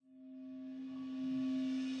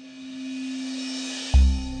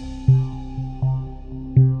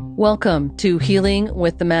Welcome to Healing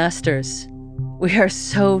with the Masters. We are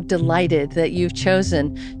so delighted that you've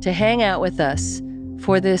chosen to hang out with us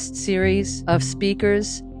for this series of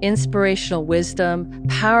speakers, inspirational wisdom,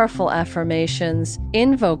 powerful affirmations,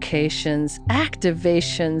 invocations,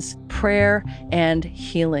 activations, prayer, and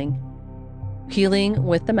healing. Healing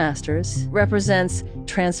with the Masters represents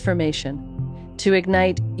transformation, to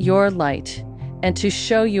ignite your light and to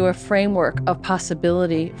show you a framework of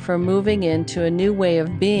possibility for moving into a new way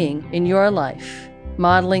of being in your life,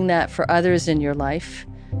 modeling that for others in your life,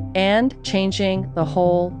 and changing the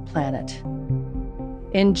whole planet.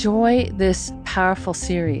 Enjoy this powerful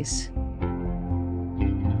series.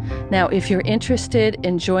 Now, if you're interested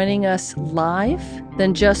in joining us live,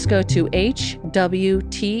 then just go to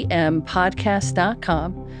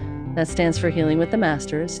hwtmpodcast.com. That stands for Healing with the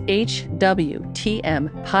Masters,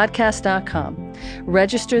 hwtmpodcast.com.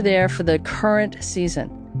 Register there for the current season.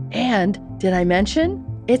 And did I mention?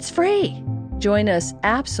 It's free. Join us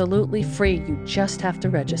absolutely free. You just have to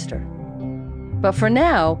register. But for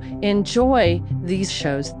now, enjoy these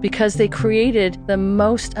shows because they created the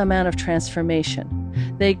most amount of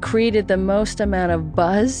transformation. They created the most amount of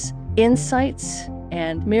buzz, insights,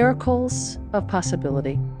 and miracles of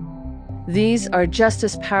possibility. These are just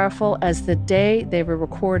as powerful as the day they were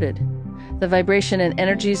recorded. The vibration and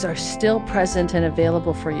energies are still present and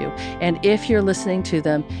available for you. And if you're listening to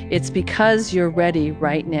them, it's because you're ready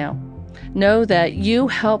right now. Know that you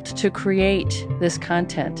helped to create this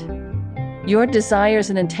content. Your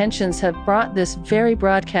desires and intentions have brought this very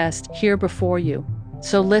broadcast here before you.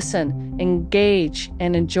 So listen, engage,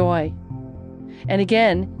 and enjoy. And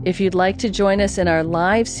again, if you'd like to join us in our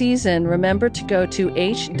live season, remember to go to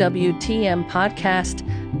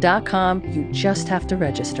hwtmpodcast.com. You just have to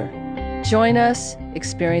register. Join us,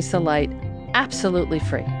 experience the light, absolutely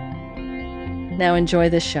free. Now enjoy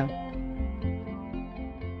this show.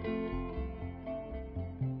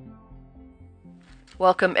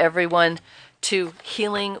 Welcome, everyone, to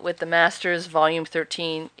Healing with the Masters, Volume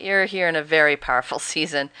 13. You're here in a very powerful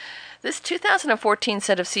season. This 2014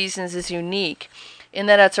 set of seasons is unique in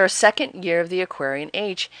that it's our second year of the Aquarian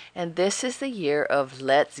Age, and this is the year of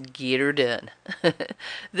let's get her done.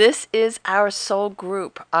 This is our soul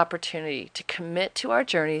group opportunity to commit to our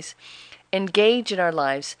journeys, engage in our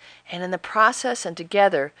lives, and in the process and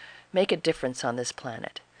together make a difference on this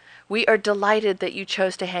planet. We are delighted that you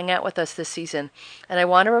chose to hang out with us this season, and I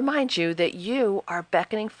want to remind you that you are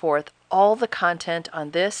beckoning forth all the content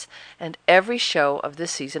on this and every show of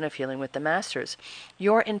this season of Healing with the Masters.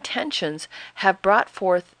 Your intentions have brought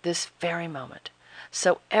forth this very moment.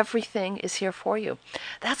 So everything is here for you.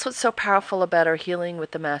 That's what's so powerful about our Healing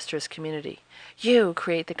with the Masters community. You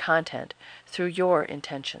create the content through your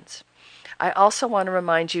intentions. I also want to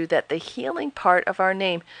remind you that the healing part of our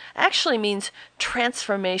name actually means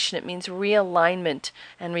transformation. It means realignment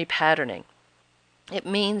and repatterning. It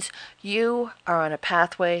means you are on a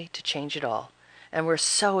pathway to change it all. And we're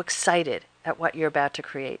so excited at what you're about to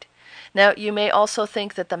create. Now, you may also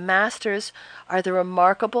think that the masters are the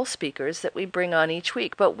remarkable speakers that we bring on each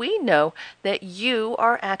week, but we know that you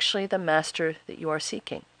are actually the master that you are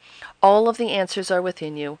seeking. All of the answers are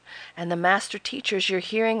within you, and the master teachers you're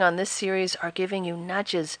hearing on this series are giving you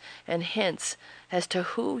nudges and hints as to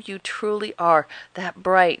who you truly are, that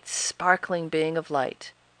bright, sparkling being of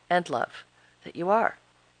light and love that you are.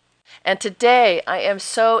 And today I am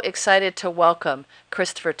so excited to welcome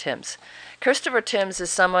Christopher Timms. Christopher Timms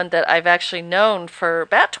is someone that I've actually known for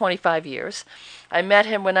about 25 years. I met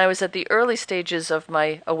him when I was at the early stages of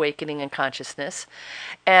my awakening and consciousness.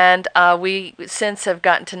 And we since have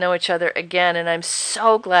gotten to know each other again, and I'm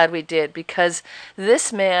so glad we did because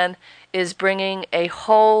this man is bringing a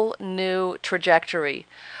whole new trajectory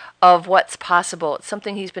of what's possible. It's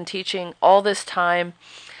something he's been teaching all this time.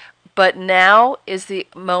 But now is the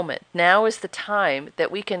moment. Now is the time that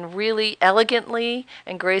we can really elegantly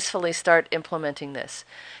and gracefully start implementing this.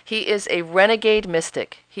 He is a renegade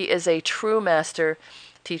mystic. He is a true master,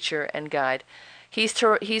 teacher, and guide.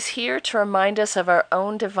 He's here to remind us of our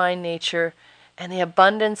own divine nature and the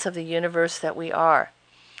abundance of the universe that we are.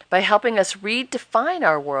 By helping us redefine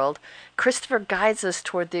our world, Christopher guides us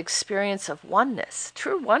toward the experience of oneness,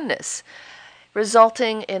 true oneness,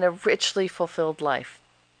 resulting in a richly fulfilled life.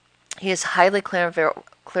 He is highly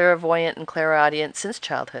clairvoyant and clairaudient since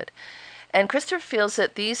childhood. And Christopher feels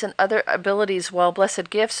that these and other abilities, while blessed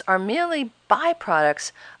gifts, are merely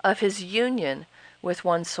byproducts of his union with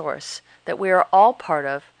one source, that we are all part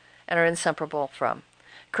of and are inseparable from.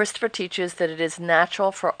 Christopher teaches that it is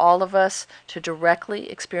natural for all of us to directly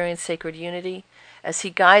experience sacred unity as he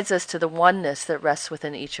guides us to the oneness that rests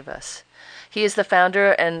within each of us. He is the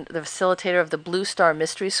founder and the facilitator of the Blue Star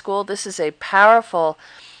Mystery School. This is a powerful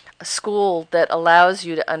school that allows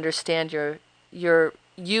you to understand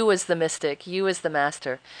you as the mystic, you as the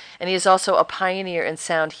master. And he is also a pioneer in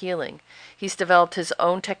sound healing. He's developed his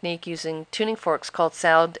own technique using tuning forks called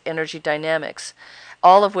sound energy dynamics,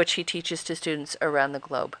 all of which he teaches to students around the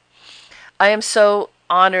globe. I am so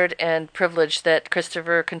honored and privileged that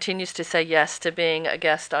Christopher continues to say yes to being a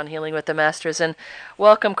guest on Healing with the Masters. And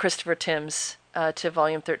welcome, Christopher Timms, to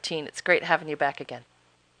Volume 13. It's great having you back again.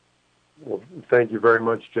 Well, thank you very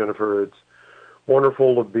much, Jennifer. It's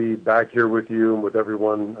wonderful to be back here with you and with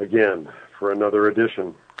everyone again for another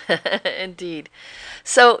edition. Indeed.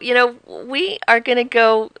 So, we are going to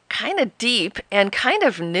go kind of deep and kind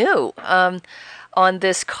of new on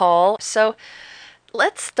this call. So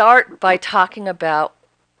let's start by talking about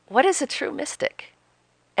what is a true mystic.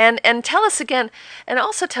 And tell us again, and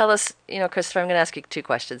also tell us, Christopher, I'm going to ask you two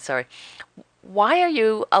questions, sorry. Why are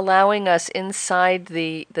you allowing us inside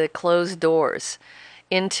the closed doors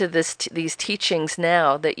into these teachings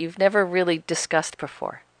now that you've never really discussed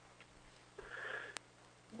before?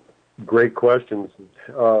 Great questions.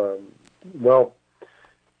 Well,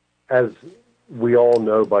 as we all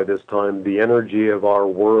know by this time, the energy of our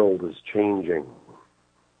world is changing.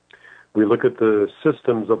 We look at the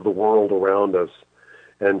systems of the world around us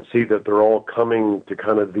and see that they're all coming to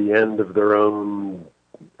kind of the end of their own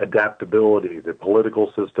adaptability. The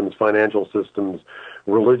political systems, financial systems,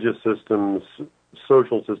 religious systems,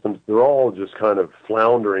 social systems, they're all just kind of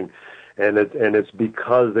floundering. And it's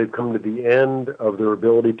because they've come to the end of their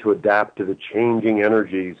ability to adapt to the changing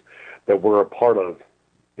energies that we're a part of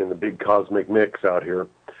in the big cosmic mix out here.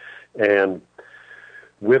 And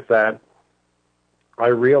with that, I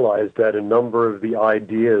realized that a number of the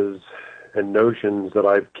ideas and notions that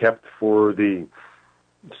I've kept for the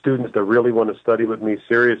students that really want to study with me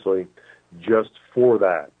seriously, just for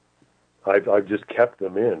that, I've just kept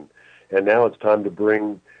them in. And now it's time to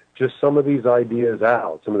bring just some of these ideas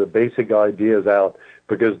out, some of the basic ideas out,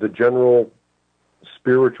 because the general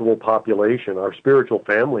spiritual population, our spiritual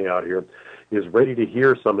family out here, is ready to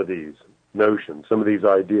hear some of these notions, some of these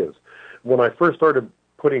ideas. When I first started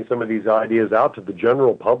putting some of these ideas out to the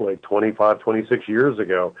general public 25, 26 years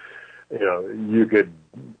ago, you could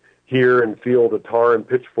hear and feel the tar and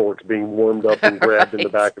pitchforks being warmed up and grabbed in the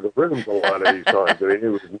back of the rooms a lot of these times. I mean, it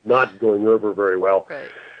was not going over very well.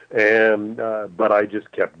 Right. And but I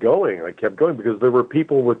just kept going. I kept going because there were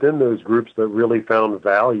people within those groups that really found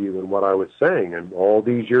value in what I was saying. And all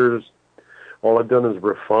these years, all I've done is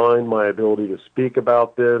refine my ability to speak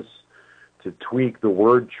about this, to tweak the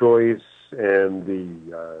word choice and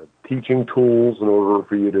the teaching tools in order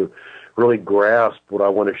for you to really grasp what I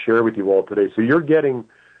want to share with you all today. So you're getting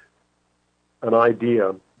an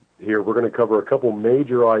idea here. We're going to cover a couple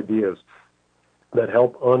major ideas that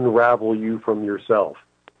help unravel you from yourself.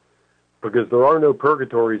 Because there are no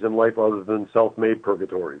purgatories in life other than self-made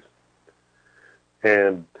purgatories.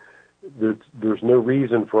 And there's no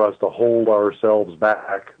reason for us to hold ourselves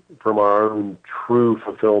back from our own true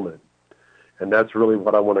fulfillment. And that's really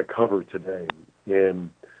what I want to cover today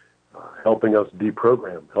in helping us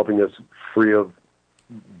deprogram, helping us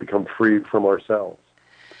become free from ourselves.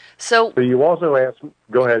 So you also asked,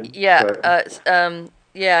 go ahead.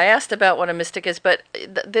 Yeah, I asked about what a mystic is, but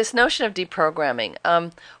this notion of deprogramming,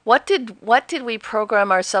 what did we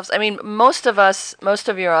program ourselves? I mean, most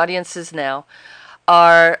of your audiences now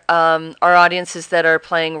are audiences that are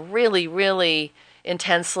playing really, really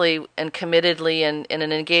intensely and committedly and in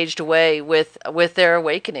an engaged way with their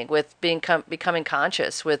awakening, with becoming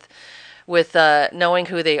conscious, with knowing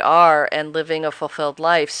who they are and living a fulfilled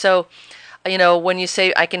life. So, when you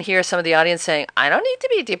say, I can hear some of the audience saying, I don't need to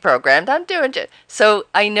be deprogrammed, I'm doing it. So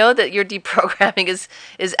I know that your deprogramming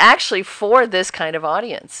is actually for this kind of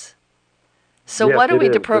audience. So yes, what are we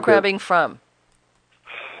deprogramming from?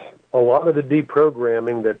 A lot of the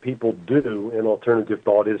deprogramming that people do in alternative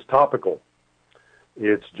thought is topical.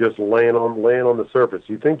 It's just laying on the surface.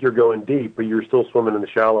 You think you're going deep, but you're still swimming in the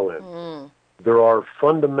shallow end. There are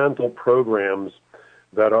fundamental programs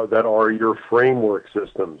that are your framework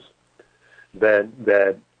systems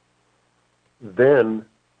that then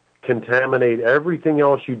contaminate everything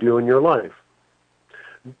else you do in your life.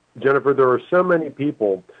 Jennifer, there are so many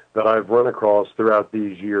people that I've run across throughout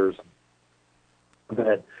these years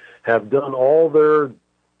that have done all their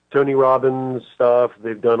Tony Robbins stuff,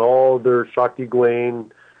 they've done all their Shakti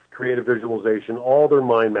Gawain, creative visualization, all their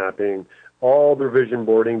mind mapping, all their vision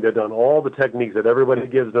boarding, they've done all the techniques that everybody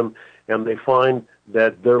gives them, and they find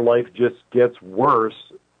that their life just gets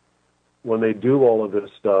worse when they do all of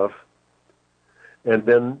this stuff, And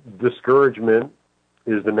then discouragement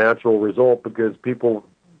is the natural result, because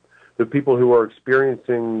the people who are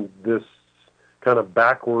experiencing this kind of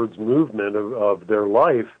backwards movement of their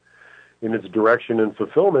life in its direction and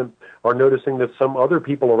fulfillment are noticing that some other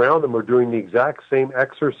people around them are doing the exact same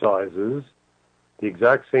exercises, the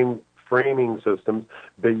exact same framing systems,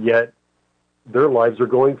 but yet their lives are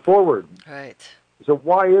going forward. Right. So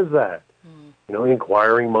why is that? You know,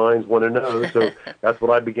 inquiring minds want to know. So that's what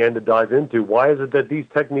I began to dive into. Why is it that these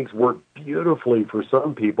techniques work beautifully for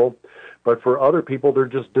some people, but for other people they're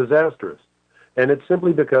just disastrous? And it's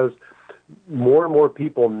simply because more and more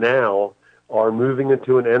people now are moving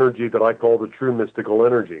into an energy that I call the true mystical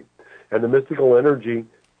energy. And the mystical energy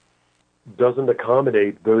doesn't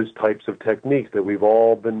accommodate those types of techniques that we've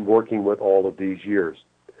all been working with all of these years.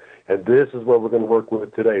 And this is what we're going to work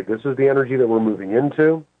with today. This is the energy that we're moving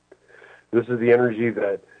into. This is the energy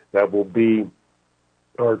that will be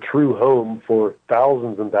our true home for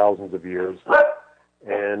thousands and thousands of years.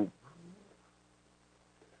 And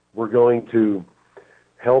we're going to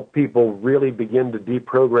help people really begin to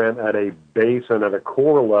deprogram at a base and at a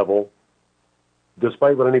core level,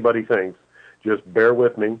 despite what anybody thinks. Just bear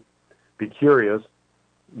with me. Be curious.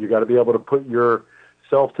 You got to be able to put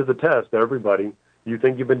yourself to the test, everybody. You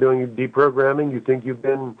think you've been doing deprogramming? You think you've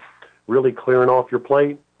been really clearing off your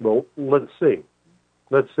plate? Well, let's see.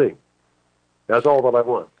 Let's see. That's all that I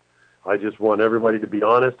want. I just want everybody to be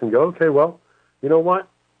honest and go, okay, well, you know what?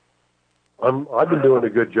 I've been doing a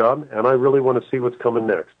good job, and I really want to see what's coming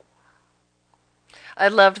next. I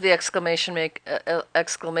loved the exclamation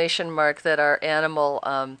mark that our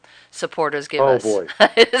animal supporters give us. Oh, boy.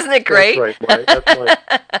 Isn't it great? That's right.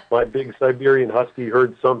 My big Siberian husky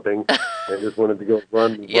heard something and just wanted to go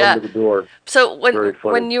run to the door. So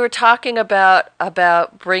when you were talking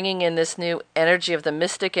about bringing in this new energy of the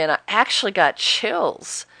mystic, and I actually got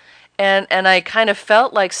chills. And I kind of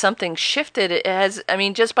felt like something shifted. It has, I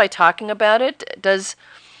mean, just by talking about it, does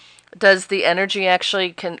the energy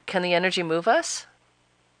actually, can the energy move us?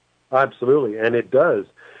 Absolutely, and it does.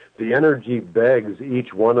 The energy begs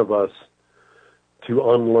each one of us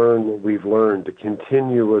to unlearn what we've learned, to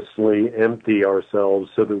continuously empty ourselves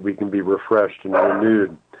so that we can be refreshed and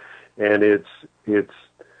renewed. And it's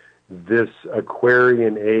this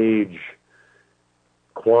Aquarian age,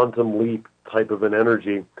 quantum leap type of an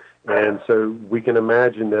energy. And so we can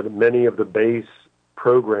imagine that many of the base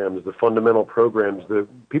programs, the fundamental programs that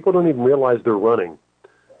people don't even realize they're running,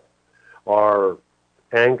 are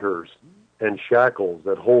anchors and shackles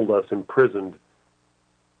that hold us imprisoned,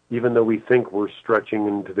 even though we think we're stretching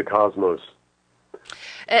into the cosmos.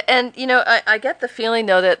 And you know, I get the feeling,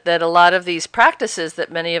 though, that a lot of these practices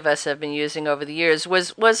that many of us have been using over the years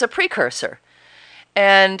was a precursor.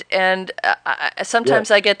 And sometimes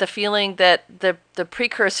Yes. I get the feeling that the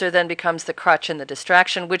precursor then becomes the crutch and the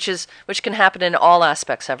distraction, which can happen in all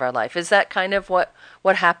aspects of our life. Is that kind of what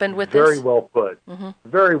happened with this? Very well put. Mm-hmm.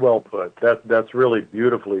 Very well put. That's really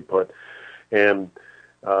beautifully put. And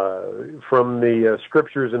from the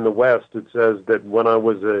scriptures in the West, it says that when I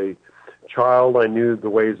was a child, I knew the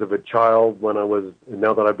ways of a child.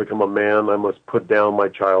 Now that I've become a man, I must put down my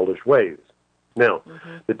childish ways. Now,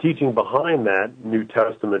 the teaching behind that New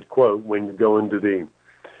Testament quote, when you go into the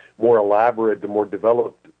more elaborate, the more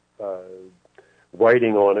developed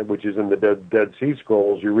writing on it, which is in the Dead Sea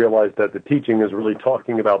Scrolls, you realize that the teaching is really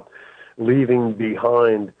talking about leaving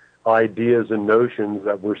behind ideas and notions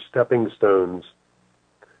that were stepping stones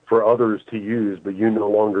for others to use, but you no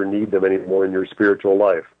longer need them anymore in your spiritual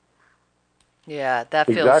life. Yeah, that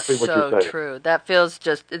feels exactly what so you're saying. true. That feels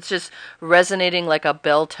it's just resonating like a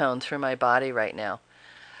bell tone through my body right now.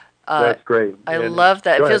 That's great. I love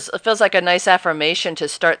that. It feels like a nice affirmation to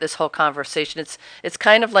start this whole conversation. It's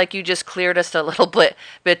kind of like you just cleared us a little bit,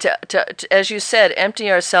 but to, as you said,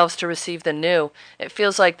 empty ourselves to receive the new. It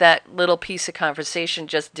feels like that little piece of conversation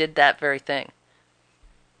just did that very thing.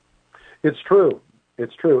 It's true.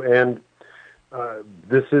 It's true. And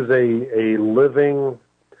this is a living.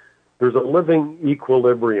 There's a living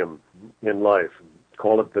equilibrium in life.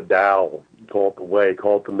 Call it the Tao, call it the way,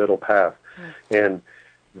 call it the middle path. And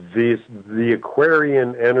the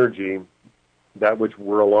Aquarian energy, that which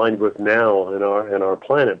we're aligned with now in our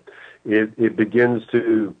planet, it begins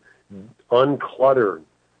to unclutter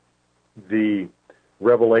the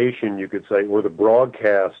revelation, you could say, or the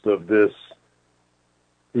broadcast of this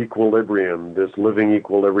equilibrium, this living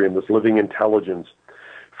intelligence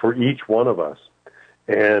for each one of us.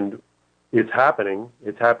 And it's happening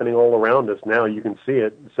all around us now. You can see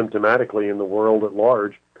it symptomatically in the world at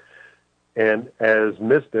large. And as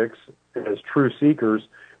mystics, as true seekers,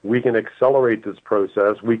 we can accelerate this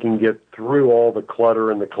process. We can get through all the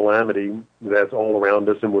clutter and the calamity that's all around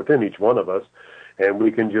us and within each one of us, and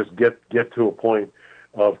we can just get to a point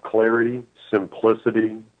of clarity,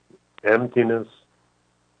 simplicity, emptiness,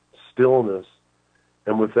 stillness,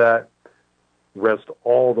 and with that, rest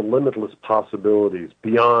all the limitless possibilities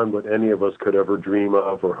beyond what any of us could ever dream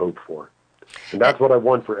of or hope for. And that's what I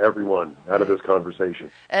want for everyone out of this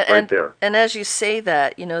conversation, right there. And as you say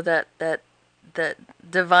that, that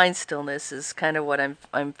divine stillness is kind of what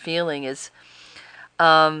I'm feeling is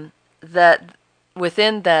that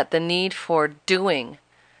within that the need for doing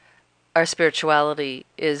our spirituality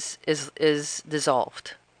is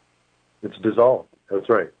dissolved. It's dissolved. That's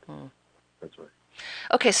right. That's right.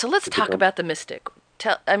 Okay, so let's talk about the mystic.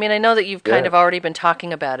 I know that you've kind of already been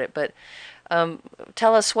talking about it, but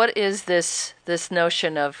tell us, what is this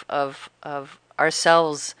notion of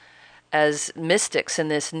ourselves as mystics in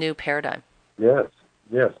this new paradigm? Yes.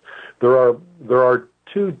 There are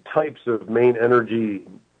two types of main energy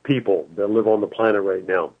people that live on the planet right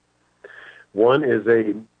now. One is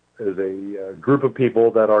a group of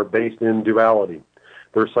people that are based in duality.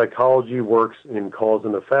 Their psychology works in cause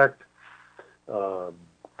and effect.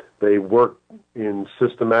 They work in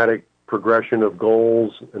systematic progression of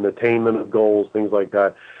goals and attainment of goals, things like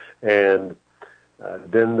that. And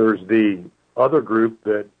then there's the other group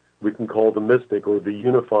that we can call the mystic, or the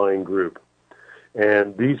unifying group.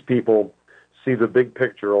 And these people see the big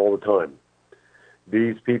picture all the time.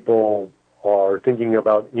 These people are thinking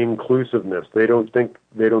about inclusiveness. They don't think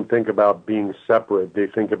about being separate. They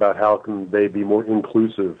think about how can they be more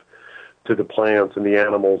inclusive to the plants and the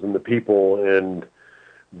animals and the people, and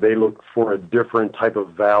they look for a different type of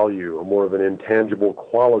value, a more of an intangible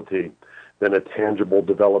quality than a tangible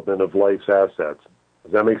development of life's assets.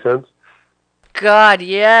 Does that make sense? God,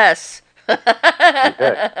 yes.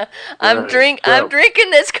 Okay. I'm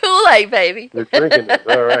drinking this Kool-Aid, baby. You're drinking it.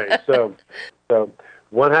 All right. So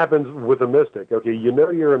what happens with a mystic? Okay,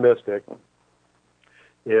 you're a mystic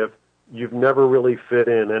if you've never really fit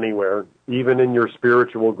in anywhere, even in your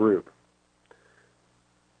spiritual group.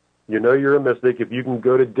 You're a mystic if you can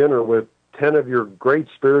go to dinner with 10 of your great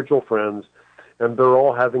spiritual friends, and they're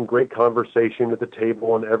all having great conversation at the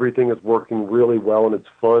table, and everything is working really well, and it's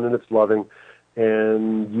fun and it's loving,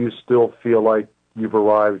 and you still feel like you've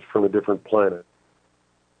arrived from a different planet.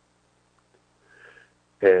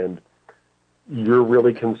 And you're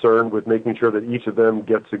really concerned with making sure that each of them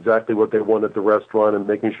gets exactly what they want at the restaurant and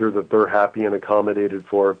making sure that they're happy and accommodated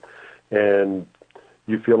for, and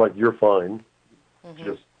you feel like you're fine.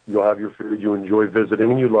 Just you'll have your food, you enjoy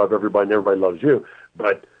visiting, and you love everybody, and everybody loves you,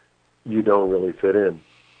 but you don't really fit in.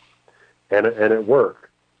 And at work,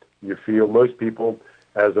 you feel, most people,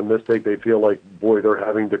 as a mystic, they feel like, boy, they're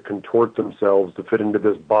having to contort themselves to fit into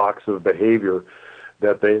this box of behavior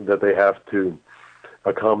that they have to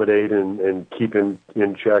accommodate and keep in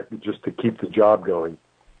check just to keep the job going.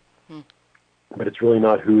 But it's really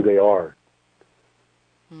not who they are.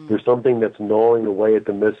 There's something that's gnawing away at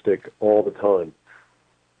the mystic all the time.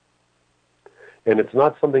 And it's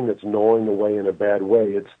not something that's gnawing away in a bad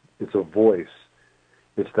way. It's a voice.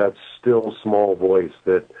 It's that still small voice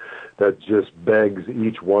that just begs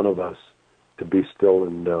each one of us to be still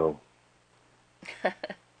and know.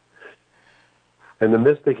 And the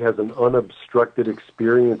mystic has an unobstructed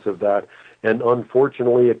experience of that. And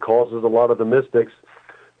unfortunately, it causes a lot of the mystics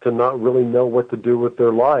to not really know what to do with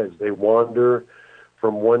their lives. They wander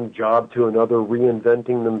from one job to another,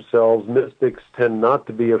 reinventing themselves. Mystics tend not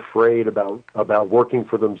to be afraid about working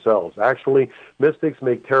for themselves. Actually, mystics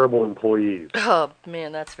make terrible employees. Oh,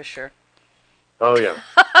 man, that's for sure. Oh, yeah.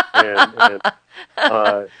 and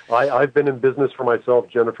I've been in business for myself,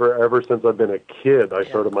 Jennifer, ever since I've been a kid. I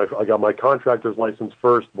got my contractor's license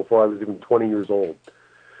first before I was even 20 years old.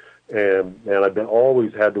 And I've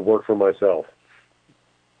always had to work for myself.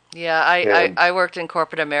 Yeah, I worked in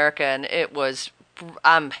corporate America, and it was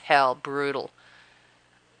brutal.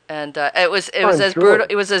 And it was as sure. brutal.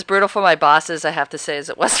 It was as brutal for my bosses, I have to say, as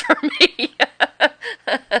it was for me.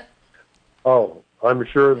 Oh, I'm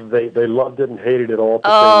sure they loved it and hated it all at the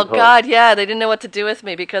same time. Oh God, yeah, they didn't know what to do with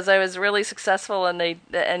me because I was really successful, and I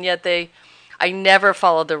never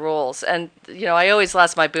followed the rules, and I always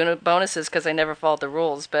lost my bonuses because I never followed the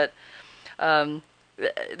rules. But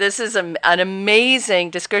this is an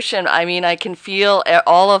amazing discussion. I mean, I can feel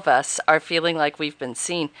all of us are feeling like we've been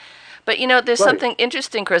seen. But there's something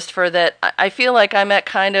interesting, Christopher, that I feel like I'm at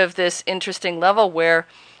kind of this interesting level where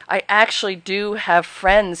I actually do have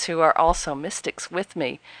friends who are also mystics with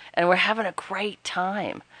me, and we're having a great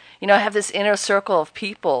time. I have this inner circle of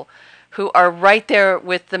people who are right there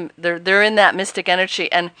with them. They're in that mystic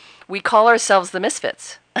energy, and we call ourselves the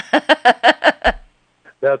misfits.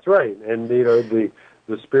 That's right. And,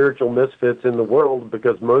 the spiritual misfits in the world,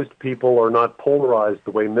 because most people are not polarized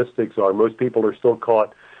the way mystics are. Most people are still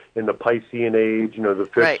caught in the Piscean age, the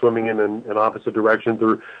fish Right. swimming in opposite directions.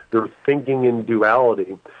 They're thinking in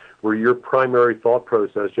duality, where your primary thought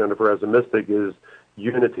process, Jennifer, as a mystic, is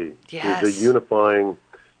unity, Yes. is a unifying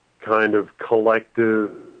kind of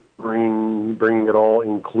collective, bringing it all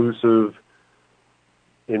inclusive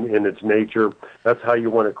in its nature. That's how you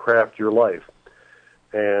want to craft your life.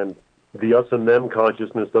 And the us and them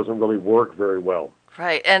consciousness doesn't really work very well.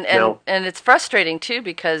 Right. And Now, it's frustrating too,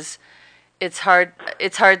 because it's hard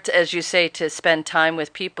as you say, to spend time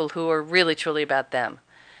with people who are really truly about them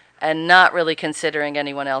and not really considering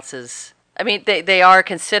anyone else's. I mean, they are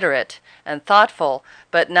considerate and thoughtful,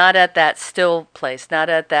 but not at that still place, not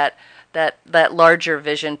at that larger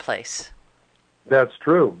vision place. that's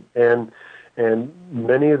true. And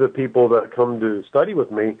many of the people that come to study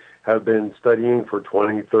with me have been studying for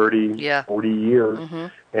 20, 30, Yeah. 40 years,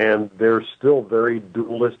 and they're still very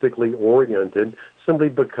dualistically oriented simply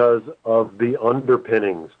because of the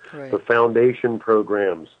underpinnings, Right. the foundation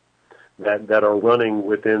programs that are running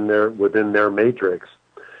within their matrix.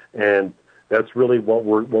 And that's really what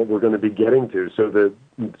we're going to be getting to. So the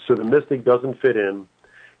mystic doesn't fit in,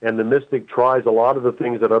 and the mystic tries a lot of the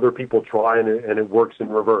things that other people try, and it works in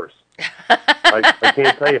reverse. I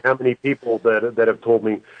can't tell you how many people that have told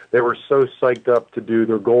me they were so psyched up to do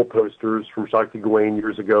their goal posters from Shakti Gawain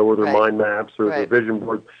years ago, or their Right. mind maps, or Right. their vision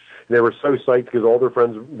boards. And they were so psyched because all their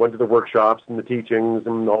friends went to the workshops and the teachings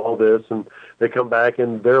and all this, and they come back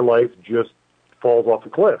and their life just falls off a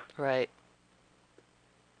cliff. Right.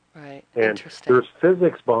 Right. And Interesting. there's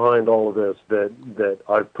physics behind all of this that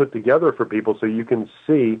I've put together for people, so you can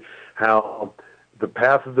see how the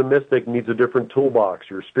path of the mystic needs a different toolbox.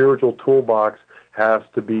 Your spiritual toolbox has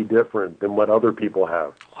to be different than what other people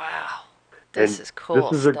have. Wow. This is cool.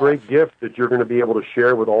 This is a great gift that you're going to be able to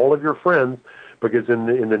share with all of your friends, because in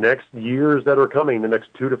the next years that are coming, the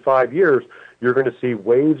next 2 to 5 years, you're going to see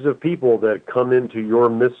waves of people that come into your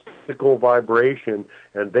mystical vibration,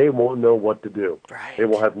 and they won't know what to do. Right. They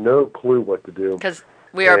will have no clue what to do. Because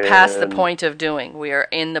we are past the And- point of doing. We are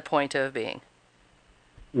in the point of being.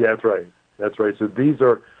 Yeah, that's right. That's right. So these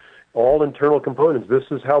are all internal components. This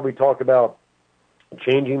is how we talk about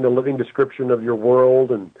changing the living description of your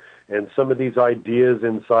world, and some of these ideas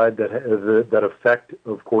inside that affect,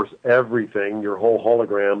 of course, everything, your whole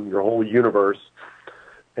hologram, your whole universe.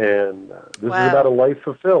 And this Wow. is about a life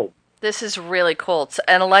fulfilled. This is really cool.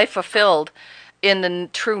 And a life fulfilled in the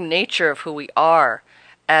true nature of who we are,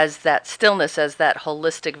 as that stillness, as that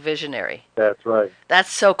holistic visionary. That's right. That's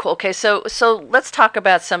so cool. Okay, so let's talk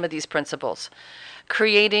about some of these principles.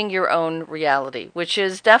 Creating your own reality, which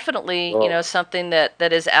is definitely, something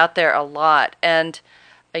that is out there a lot. And,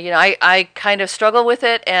 I kind of struggle with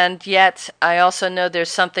it, and yet I also know there's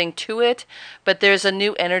something to it, but there's a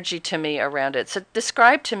new energy to me around it. So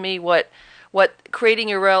describe to me what creating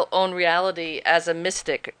your own reality as a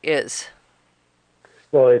mystic is.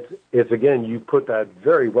 Well, it's again, you put that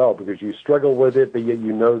very well, because you struggle with it, but yet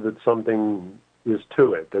you know that something is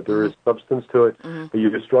to it, that there is substance to it, but you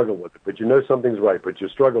just struggle with it. But you know something's right, but you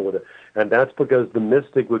struggle with it. And that's because the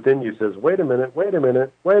mystic within you says, wait a minute,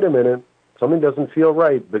 something doesn't feel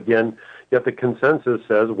right. But again, yet the consensus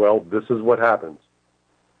says, well, this is what happens.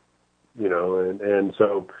 And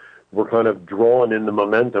so we're kind of drawn in the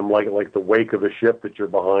momentum, like the wake of a ship that you're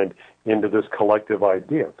behind, into this collective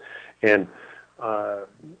idea. And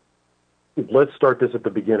let's start this at the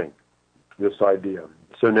beginning, this idea.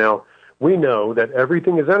 So now we know that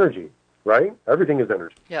everything is energy, right? Everything is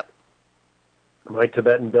energy. Yep. My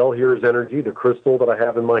Tibetan bell here is energy. The crystal that I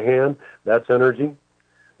have in my hand, that's energy.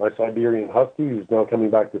 My Siberian husky, who's now coming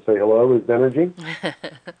back to say hello, is energy.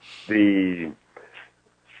 The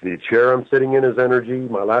chair I'm sitting in is energy.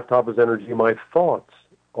 My laptop is energy. My thoughts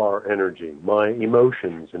are energy. My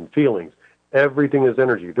emotions and feelings, everything is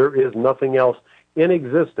energy. There is nothing else in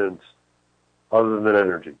existence other than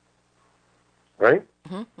energy. Right?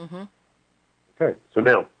 Mm-hmm, mm-hmm. Okay, so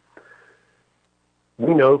now,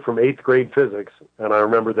 we know from 8th grade physics, and I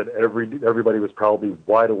remember that everybody was probably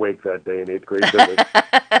wide awake that day in 8th grade physics,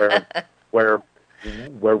 where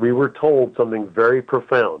we were told something very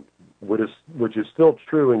profound, which is still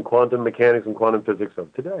true in quantum mechanics and quantum physics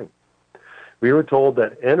of today. We were told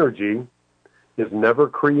that energy is never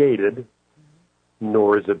created,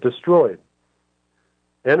 nor is it destroyed.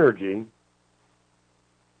 Energy,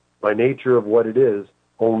 by nature of what it is,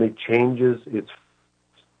 only changes its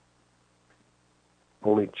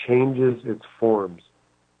forms.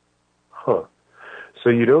 Huh. So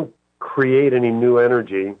you don't create any new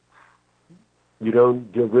energy. You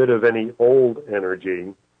don't get rid of any old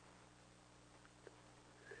energy.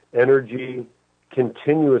 Energy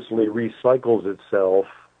continuously recycles itself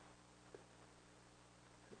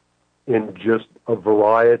in just a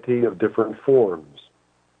variety of different forms.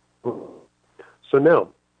 So now,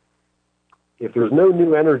 if there's no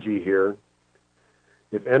new energy here,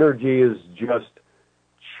 if energy is just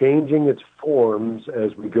changing its forms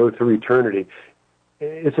as we go through eternity,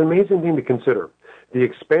 it's an amazing thing to consider. The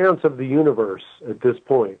expanse of the universe at this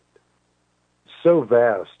point, so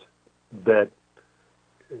vast that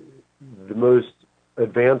the most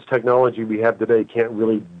advanced technology we have today can't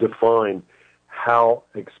really define how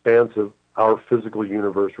expansive our physical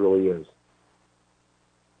universe really is.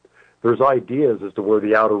 There's ideas as to where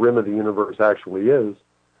the outer rim of the universe actually is,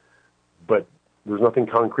 but there's nothing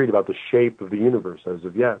concrete about the shape of the universe as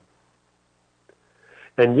of yet.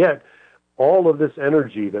 And yet, all of this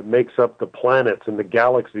energy that makes up the planets and the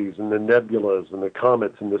galaxies and the nebulas and the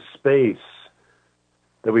comets and the space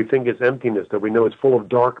that we think is emptiness, that we know is full of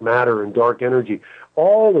dark matter and dark energy,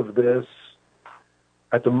 all of this,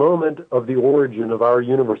 at the moment of the origin of our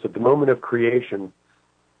universe, at the moment of creation,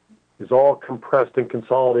 is all compressed and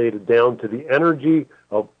consolidated down to the energy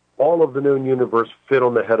of all of the known universe fit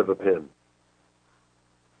on the head of a pin.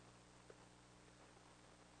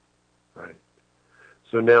 Right.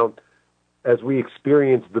 So now, as we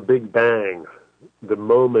experience the Big Bang, the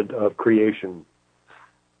moment of creation,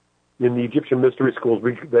 in the Egyptian mystery schools,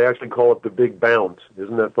 they actually call it the Big Bounce.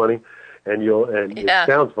 Isn't that funny? And Yeah. it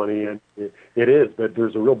sounds funny, and it is, but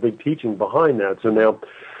there's a real big teaching behind that. So now,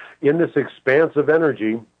 in this expanse of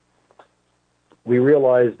energy, we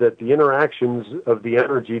realize that the interactions of the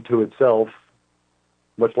energy to itself,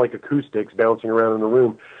 much like acoustics bouncing around in a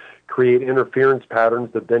room, create interference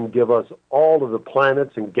patterns that then give us all of the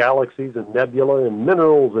planets and galaxies and nebula and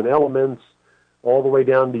minerals and elements, all the way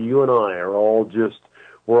down to you and I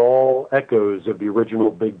we're all echoes of the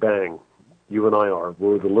original Big Bang. You and I are.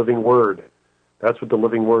 We're the living word. That's what the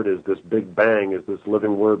living word is. This Big Bang is this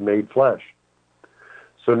living word made flesh.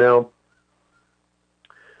 So now,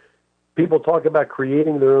 people talk about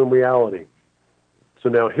creating their own reality. So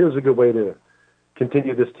now here's a good way to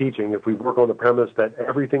continue this teaching if we work on the premise that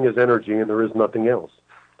everything is energy and there is nothing else,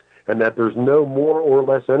 and that there's no more or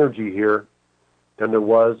less energy here than there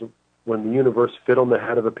was when the universe fit on the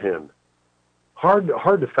head of a pin. Hard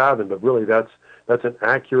to fathom, but really that's an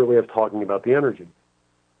accurate way of talking about the energy.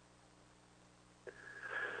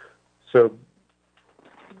 So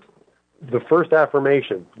the first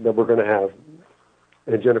affirmation that we're going to have,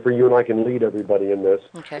 and Jennifer, you and I can lead everybody in this.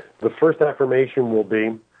 Okay. The first affirmation will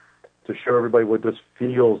be to show everybody what this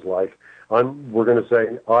feels like. We're going to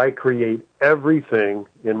say, I create everything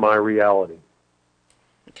in my reality.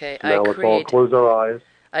 Okay. So now let's all close our eyes.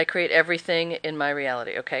 I create everything in my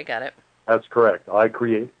reality. Okay, got it. That's correct. I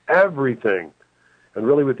create everything. And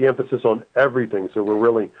really with the emphasis on everything. So we're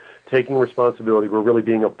really taking responsibility. We're really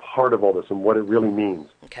being a part of all this and what it really means.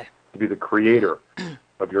 Okay. To be the creator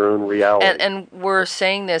of your own reality. And we're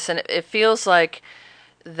saying this, and it feels like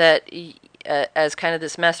that as kind of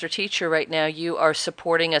this master teacher right now, you are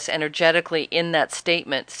supporting us energetically in that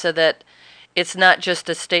statement, so that it's not just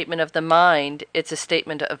a statement of the mind, it's a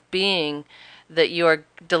statement of being, that you are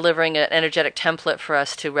delivering an energetic template for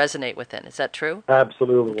us to resonate within. Is that true?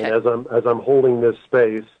 Absolutely. Okay. And as I'm holding this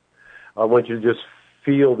space, I want you to just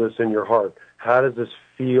feel this in your heart. How does this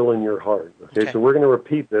feel in your heart? Okay. So we're going to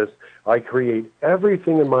repeat this. I create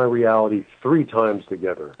everything in my reality 3 times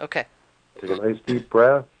together. Okay. Take a nice deep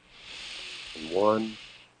breath. 1,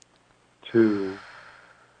 2.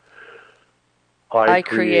 I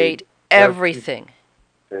create everything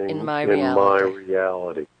in my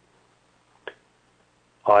reality.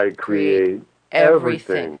 I create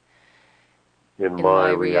everything in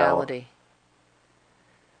my reality.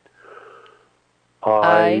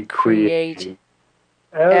 I create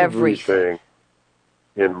everything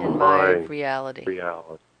in my reality.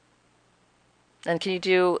 And can you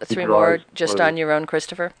do 3 more just on your own,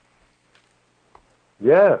 Christopher?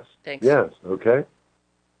 Yes. Thanks. Yes. Okay.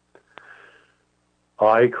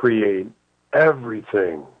 I create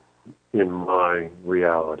everything in my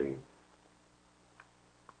reality.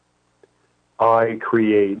 I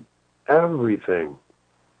create everything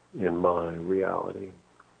in my reality.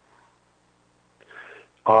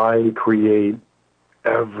 I create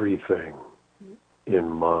everything in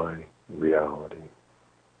my reality.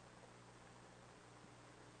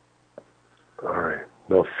 All right.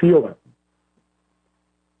 Now feel it.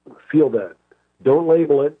 Feel that. Don't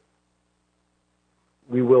label it.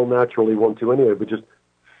 We will naturally want to anyway, but just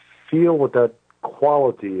feel what that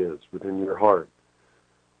quality is within your heart.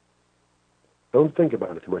 Don't think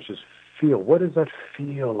about it too much. Just feel. What does that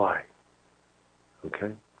feel like?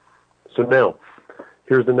 Okay? So now,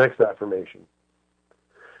 here's the next affirmation.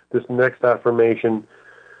 This next affirmation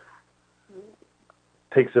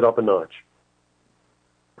takes it up a notch.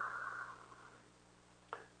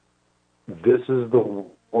 This is the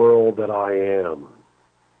world that I am.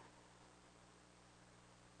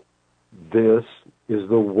 This is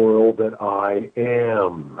the world that I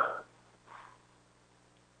am.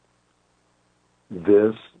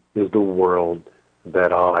 This is the world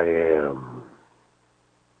that I am.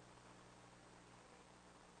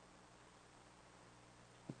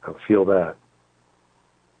 Now feel that.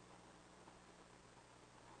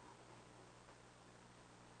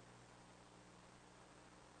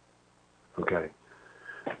 Okay.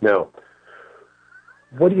 Now,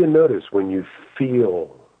 what do you notice when you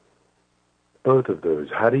feel both of those?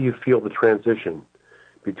 How do you feel the transition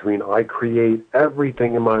between I create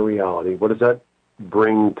everything in my reality? What does that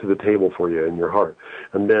bring to the table for you in your heart?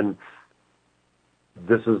 And then,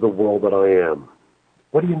 this is the world that I am.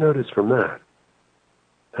 What do you notice from that?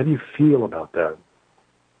 How do you feel about that?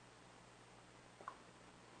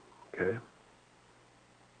 Okay.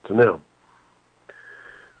 So now,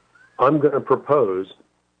 I'm going to propose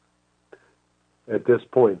at this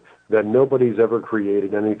point that nobody's ever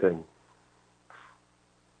created anything.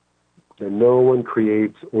 That no one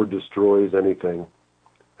creates or destroys anything.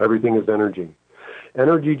 Everything is energy.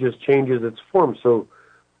 Energy just changes its form. So,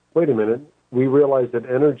 wait a minute. We realize that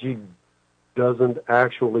energy doesn't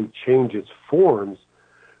actually change its forms.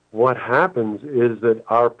 What happens is that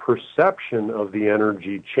our perception of the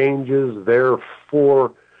energy changes,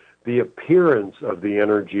 therefore the appearance of the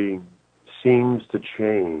energy seems to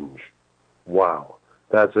change. Wow,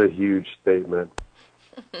 that's a huge statement.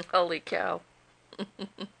 Holy cow.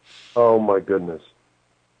 Oh my goodness.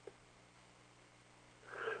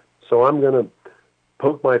 So I'm going to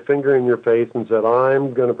poke my finger in your face and said,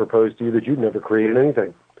 I'm going to propose to you that you've never created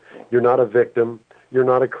anything. You're not a victim. You're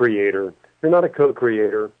not a creator. You're not a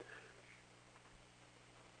co-creator.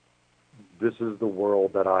 This is the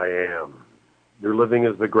world that I am. You're living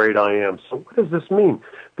as the great I am. So what does this mean?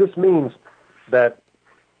 This means that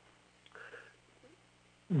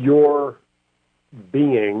your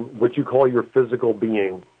being, what you call your physical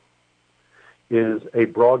being, is a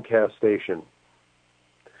broadcast station.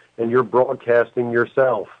 And you're broadcasting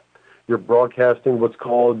yourself. You're broadcasting what's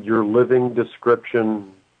called your living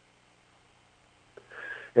description.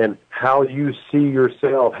 And how you see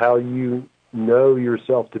yourself, how you know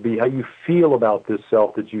yourself to be, how you feel about this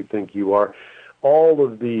self that you think you are. All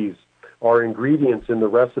of these are ingredients in the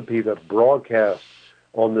recipe that broadcast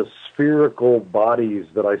on the spherical bodies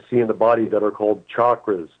that I see in the body that are called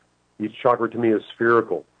chakras. Each chakra to me is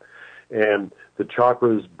spherical. And the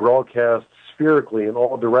chakras broadcast spherically in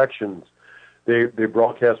all directions. They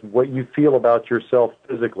broadcast what you feel about yourself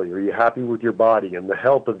physically. Are you happy with your body and the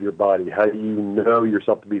health of your body? How do you know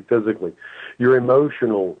yourself to be physically? Your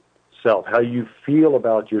emotional self, how you feel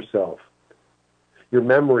about yourself. Your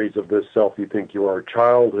memories of this self you think you are,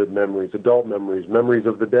 childhood memories, adult memories, memories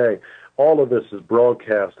of the day. All of this is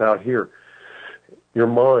broadcast out here. Your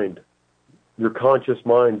mind, your conscious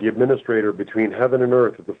mind, the administrator between heaven and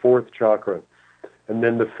earth, the fourth chakra. And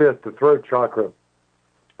then the fifth, the throat chakra,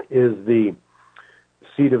 is the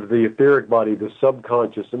seat of the etheric body, the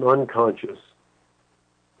subconscious and unconscious.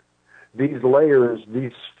 These layers,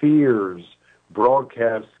 these spheres,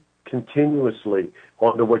 broadcast continuously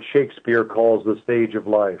onto what Shakespeare calls the stage of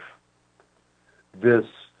life. This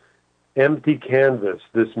empty canvas,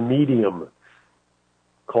 this medium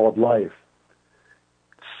called life,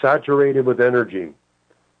 saturated with energy.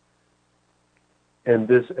 And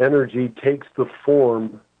this energy takes the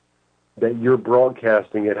form that you're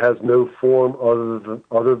broadcasting. It has no form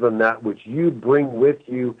other than that which you bring with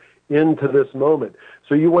you into this moment.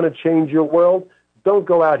 So you want to change your world? Don't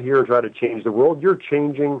go out here and try to change the world. You're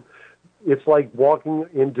changing. It's like walking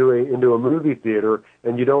into a movie theater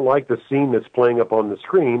and you don't like the scene that's playing up on the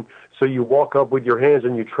screen, so you walk up with your hands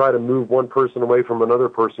and you try to move one person away from another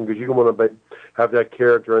person because you don't want to have that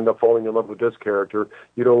character end up falling in love with this character.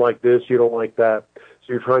 You don't like this, you don't like that. So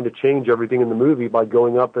you're trying to change everything in the movie by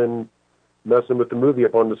going up and messing with the movie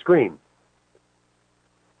up on the screen.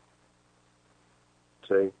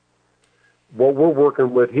 See? What we're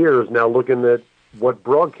working with here is now looking at what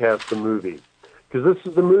broadcasts the movie. Because this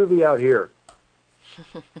is the movie out here.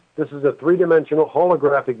 This is a three-dimensional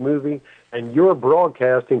holographic movie, and your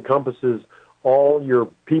broadcast encompasses all your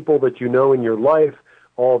people that you know in your life,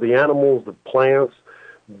 all the animals, the plants,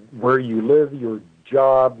 where you live, your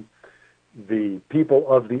job, the people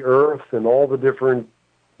of the earth and all the different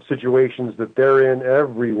situations that they're in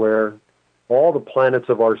everywhere, all the planets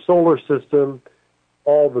of our solar system,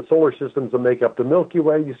 all the solar systems that make up the Milky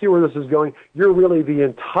Way. You see where this is going? You're really the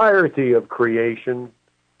entirety of creation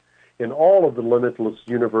in all of the limitless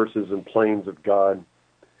universes and planes of God.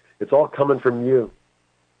 It's all coming from you.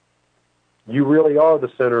 You really are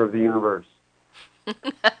the center of the universe.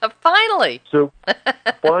 Finally. So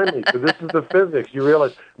this is the physics. You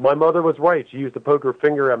realize my mother was right. She used to poke her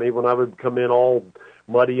finger at me when I would come in all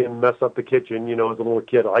muddy and mess up the kitchen, as a little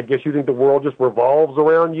kid. I guess you think the world just revolves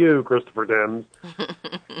around you, Christopher Dems.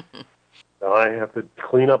 I have to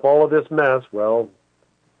clean up all of this mess. Well,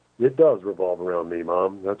 it does revolve around me,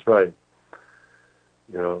 Mom. That's right.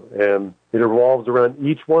 And it revolves around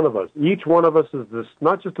each one of us. Each one of us is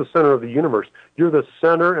not just the center of the universe. You're the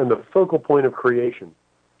center and the focal point of creation.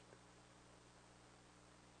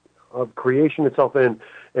 Of creation itself. And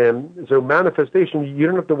so manifestation, you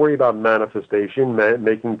don't have to worry about manifestation,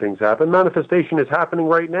 making things happen. Manifestation is happening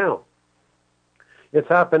right now. It's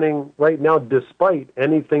happening right now despite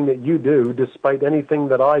anything that you do, despite anything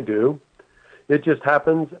that I do. It just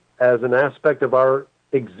happens as an aspect of our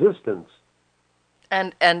existence.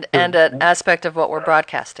 And an aspect of what we're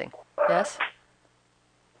broadcasting. Yes?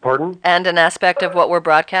 Pardon? And an aspect of what we're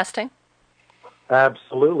broadcasting?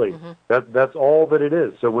 Absolutely. Mm-hmm. That's all that it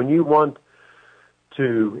is. So when you want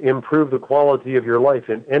to improve the quality of your life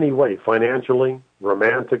in any way, financially,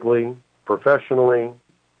 romantically, professionally,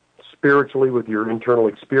 spiritually, with your internal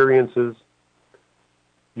experiences,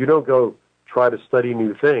 you don't go try to study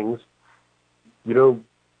new things. You don't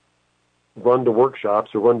run to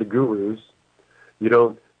workshops or run to gurus. You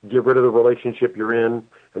don't get rid of the relationship you're in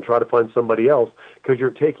and try to find somebody else, because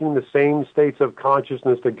you're taking the same states of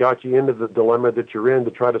consciousness that got you into the dilemma that you're in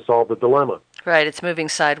to try to solve the dilemma. Right, it's moving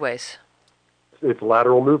sideways. It's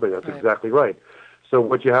lateral movement, that's exactly right. So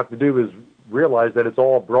what you have to do is realize that it's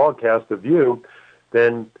all broadcast of you,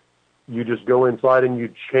 then you just go inside and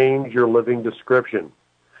you change your living description.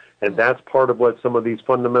 And that's part of what some of these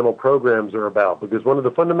fundamental programs are about, because one of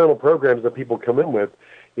the fundamental programs that people come in with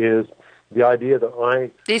is the idea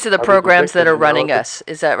that These are the programs that are running us.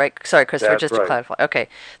 Is that right? Sorry, Christopher, just to clarify. Okay.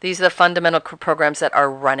 These are the fundamental programs that are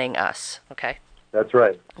running us. Okay. That's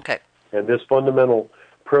right. Okay. And this fundamental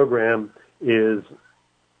program is,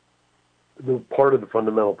 part of the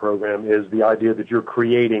fundamental program is the idea that you're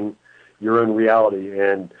creating your own reality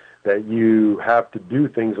and that you have to do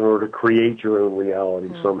things in order to create your own reality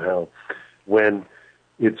somehow. When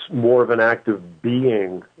it's more of an act of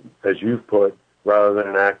being, as you've put, rather than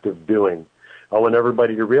an act of doing. I want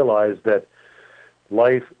everybody to realize that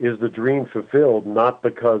life is the dream fulfilled not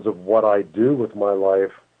because of what I do with my life,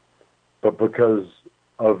 but because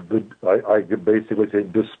of I could basically say,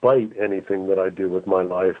 despite anything that I do with my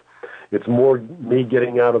life. It's more me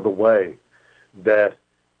getting out of the way, that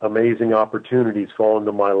amazing opportunities fall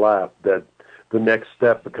into my lap, that the next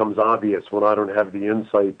step becomes obvious when I don't have the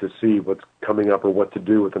insight to see what's coming up or what to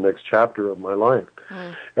do with the next chapter of my life.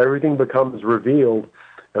 Everything becomes revealed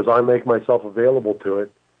as I make myself available to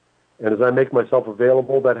it. And as I make myself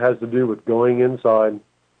available, that has to do with going inside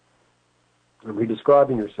and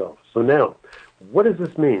redescribing yourself. So now, what does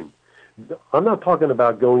this mean? I'm not talking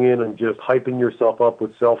about going in and just hyping yourself up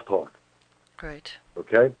with self-talk. Great.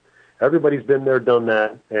 Okay? Everybody's been there, done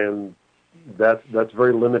that, and that's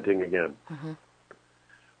very limiting again.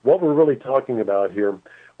 What we're really talking about here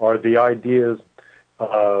are the ideas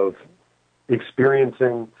of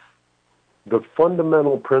experiencing the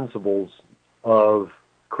fundamental principles of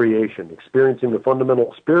creation, experiencing the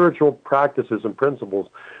fundamental spiritual practices and principles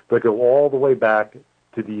that go all the way back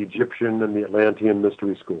to the Egyptian and the Atlantean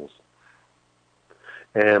mystery schools.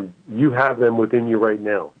 And you have them within you right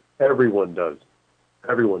now. Everyone does.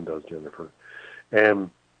 Everyone does, Jennifer. And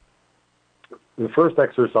the first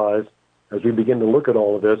exercise, as we begin to look at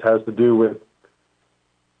all of this, has to do with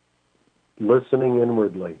listening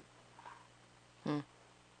inwardly.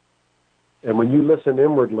 And when you listen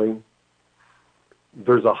inwardly,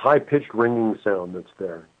 there's a high-pitched ringing sound that's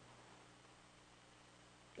there.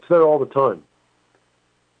 It's there all the time.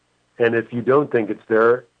 And if you don't think it's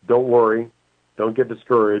there, don't worry. Don't get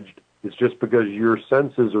discouraged. It's just because your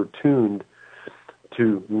senses are tuned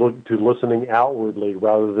to listening outwardly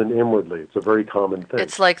rather than inwardly. It's a very common thing.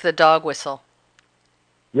 It's like the dog whistle.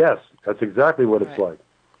 Yes, that's exactly what it's like.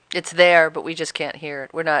 It's there, but we just can't hear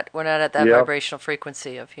it. We're not at that vibrational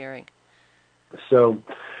frequency of hearing. So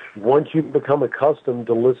once you become accustomed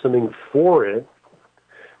to listening for it,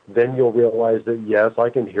 then you'll realize that, yes, I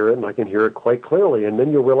can hear it, and I can hear it quite clearly. And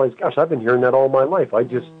then you'll realize, gosh, I've been hearing that all my life. I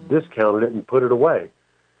just discounted it and put it away.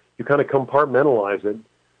 You kind of compartmentalize it,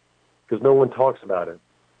 because no one talks about it.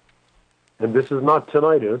 And this is not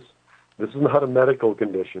tinnitus. This is not a medical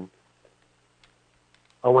condition.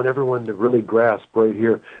 I want everyone to really grasp right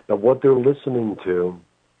here that what they're listening to,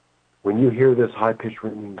 when you hear this high-pitched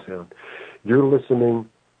ringing sound, you're listening,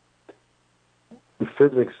 the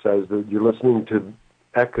physics says that you're listening to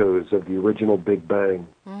echoes of the original Big Bang.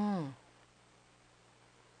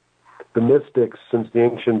 The mystics, since the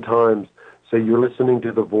ancient times, say you're listening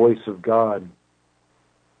to the voice of God.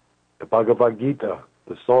 The Bhagavad Gita,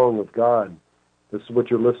 the song of God. This is what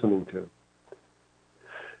you're listening to.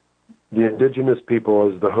 The indigenous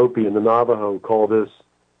people, as the Hopi and the Navajo, call this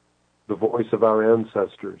the voice of our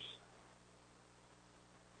ancestors.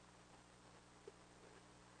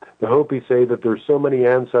 The Hopi say that there's so many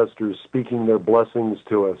ancestors speaking their blessings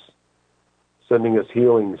to us, sending us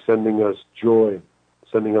healing, sending us joy,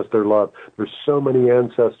 sending us their love. There's so many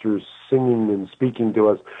ancestors singing and speaking to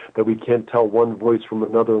us that we can't tell one voice from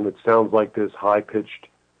another, and it sounds like this high-pitched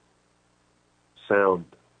sound.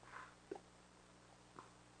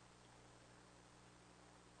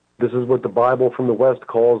 This is what the Bible from the West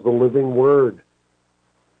calls the living word.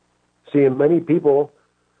 See, and many people,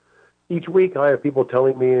 each week I have people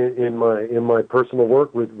telling me in my personal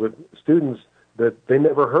work with students that they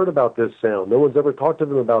never heard about this sound. No one's ever talked to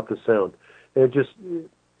them about this sound. And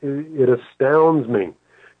it astounds me,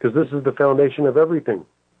 because this is the foundation of everything.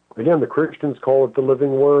 Again, the Christians call it the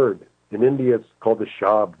living word. In India, it's called the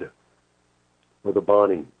Shabd, or the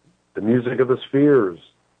Bani, the music of the spheres,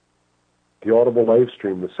 the audible life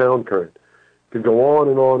stream, the sound current. It could go on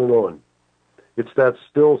and on and on. It's that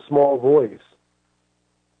still small voice.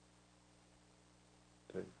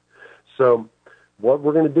 Okay. So what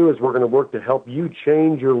we're going to do is we're going to work to help you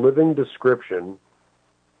change your living description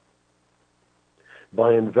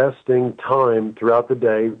by investing time throughout the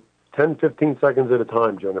day, 10, 15 seconds at a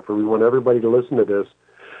time, Jennifer. We want everybody to listen to this,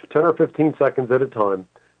 10 or 15 seconds at a time,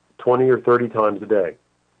 20 or 30 times a day.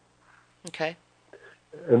 Okay.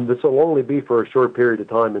 And this will only be for a short period of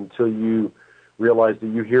time until you realize that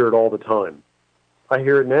you hear it all the time. I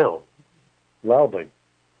hear it now, loudly,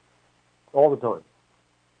 all the time.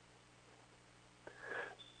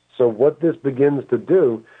 So what this begins to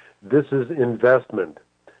do, this is investment.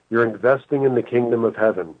 You're investing in the kingdom of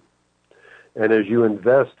heaven. And as you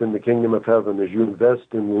invest in the kingdom of heaven, as you invest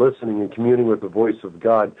in listening and communing with the voice of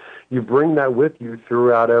God, you bring that with you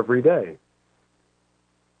throughout every day.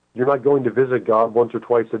 You're not going to visit God once or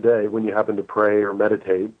twice a day when you happen to pray or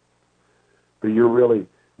meditate, but you're really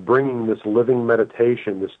bringing this living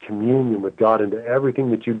meditation, this communion with God into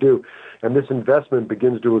everything that you do. And this investment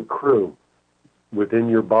begins to accrue within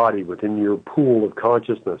your body, within your pool of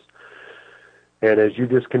consciousness. And as you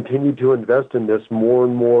just continue to invest in this, more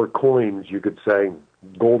and more coins, you could say,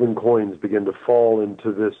 golden coins begin to fall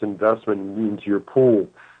into this investment, into your pool.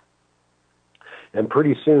 And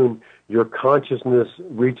pretty soon, your consciousness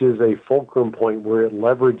reaches a fulcrum point where it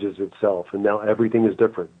leverages itself, and now everything is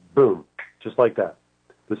different. Boom, just like that.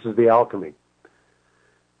 This is the alchemy.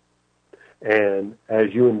 And as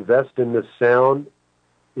you invest in this sound,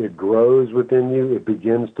 it grows within you. It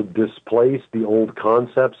begins to displace the old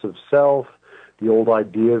concepts of self, the old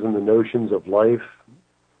ideas and the notions of life.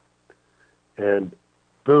 And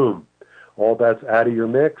boom, all that's out of your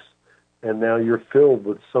mix. And now you're filled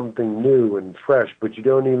with something new and fresh, but you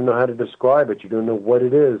don't even know how to describe it. You don't know what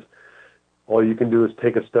it is. All you can do is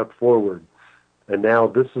take a step forward. And now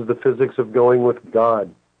this is the physics of going with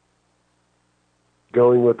God.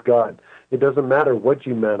 Going with God. It doesn't matter what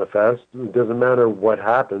you manifest. It doesn't matter what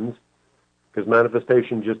happens, because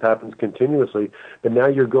manifestation just happens continuously. But now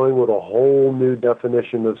you're going with a whole new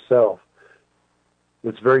definition of self.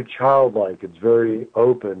 It's very childlike. It's very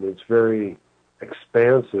open. It's very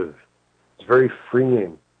expansive. It's very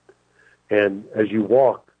freeing. And as you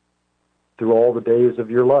walk through all the days of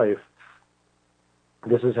your life,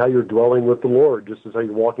 this is how you're dwelling with the Lord, just as how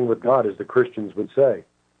you're walking with God, as the Christians would say.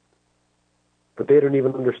 But they don't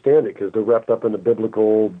even understand it because they're wrapped up in a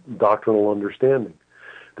biblical doctrinal understanding.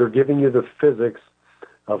 They're giving you the physics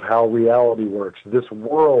of how reality works. This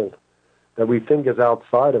world that we think is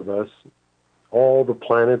outside of us, all the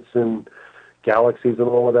planets and galaxies and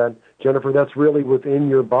all of that, Jennifer, that's really within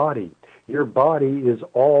your body. Your body is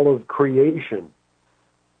all of creation.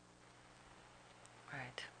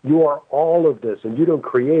 Right. You are all of this, and you don't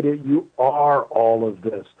create it. You are all of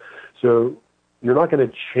this. So you're not going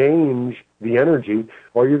to change the energy.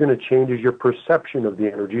 All you're going to change is your perception of the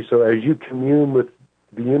energy. So as you commune with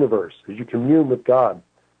the universe, as you commune with God,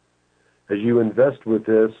 as you invest with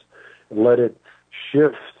this, let it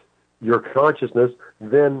shift your consciousness,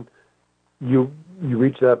 then you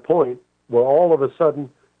reach that point where all of a sudden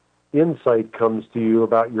insight comes to you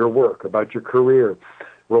about your work, about your career.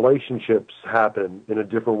 Relationships happen in a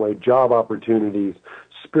different way, job opportunities,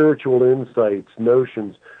 spiritual insights,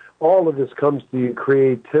 notions. All of this comes to you,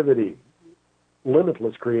 creativity,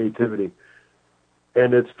 limitless creativity.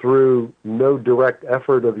 And it's through no direct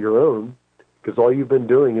effort of your own, because all you've been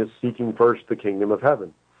doing is seeking first the kingdom of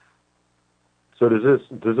heaven. So does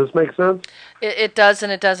this make sense? It does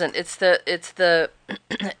and it doesn't. It's the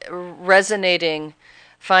resonating,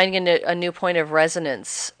 finding a new point of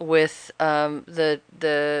resonance with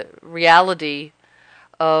the reality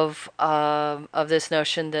of this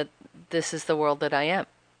notion that this is the world that I am.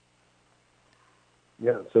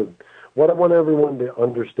 Yeah. So what I want everyone to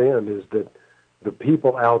understand is that the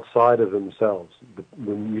people outside of themselves,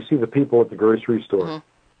 when you see the people at the grocery store, Mm-hmm.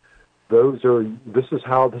 This is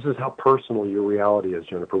how personal your reality is,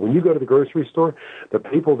 Jennifer. When you go to the grocery store, the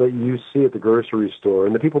people that you see at the grocery store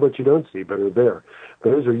and the people that you don't see but are there,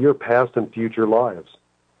 those are your past and future lives.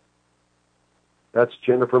 That's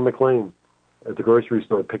Jennifer McLean at the grocery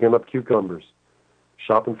store picking up cucumbers,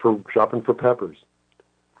 shopping for peppers,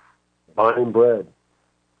 buying bread.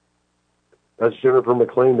 That's Jennifer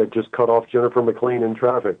McLean that just cut off Jennifer McLean in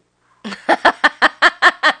traffic.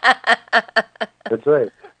 That's right.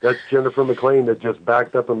 That's Jennifer McLean that just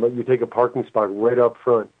backed up and let you take a parking spot right up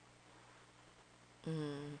front.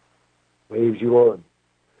 Waves you on.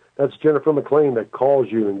 That's Jennifer McLean that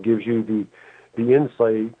calls you and gives you the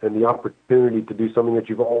insight and the opportunity to do something that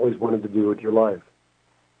you've always wanted to do with your life.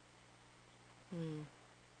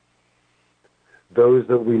 Those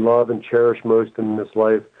that we love and cherish most in this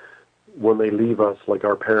life, when they leave us, like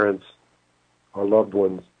our parents, our loved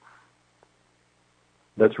ones,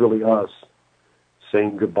 that's really us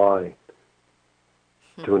saying goodbye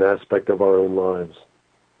to an aspect of our own lives.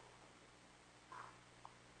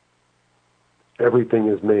 Everything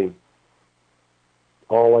is me.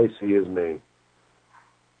 All I see is me.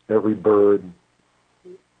 Every bird,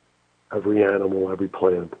 every animal, every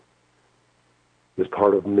plant is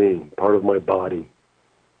part of me, part of my body.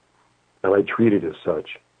 And I treat it as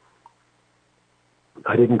such.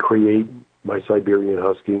 I didn't create my Siberian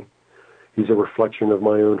Husky. He's a reflection of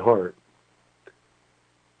my own heart.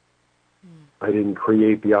 I didn't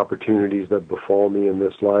create the opportunities that befall me in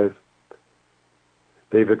this life.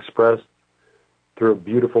 They've expressed through a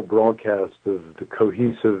beautiful broadcast of the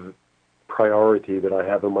cohesive priority that I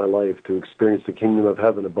have in my life to experience the kingdom of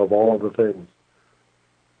heaven above all other things.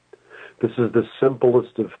 This is the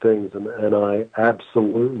simplest of things, and I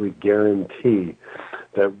absolutely guarantee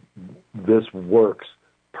that this works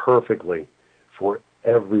perfectly for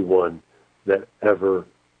everyone that ever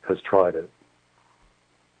has tried it.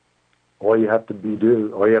 All you have to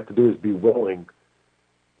do is be willing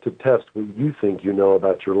to test what you think you know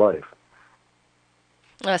about your life.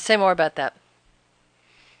 Say more about that.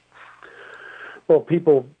 Well,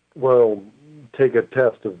 people will take a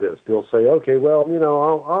test of this. They'll say, okay, well,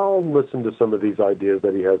 I'll listen to some of these ideas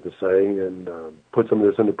that he has to say and put some of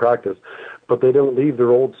this into practice, but they don't leave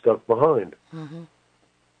their old stuff behind. Mm-hmm.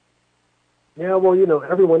 Yeah, well,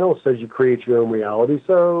 everyone else says you create your own reality,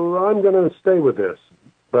 so I'm going to stay with this.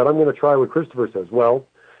 But I'm going to try what Christopher says. Well,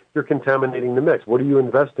 you're contaminating the mix. What are you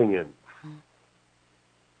investing in? Mm-hmm.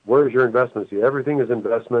 Where's your investment? See, everything is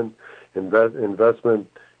investment. Investment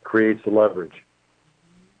creates the leverage.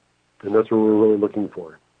 And that's what we're really looking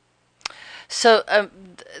for. So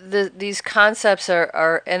these concepts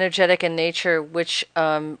are energetic in nature, which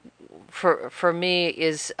for me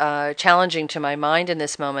is challenging to my mind in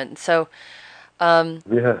this moment. So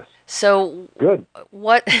yes. So good.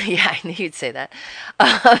 What? Yeah, I knew you'd say that.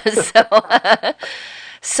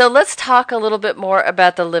 So let's talk a little bit more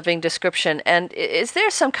about the living description. And is there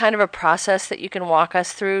some kind of a process that you can walk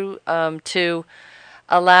us through to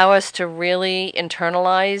allow us to really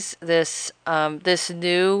internalize this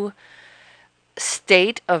new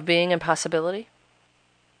state of being and possibility?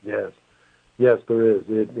 Yes, there is.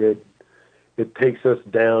 It takes us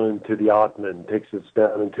down into the Atman, takes us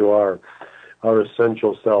down into our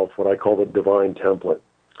essential self, what I call the divine template.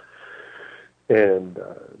 And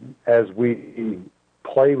as we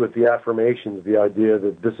play with the affirmations, the idea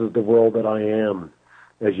that this is the world that I am,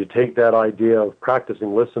 as you take that idea of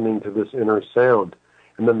practicing listening to this inner sound,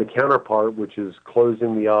 and then the counterpart, which is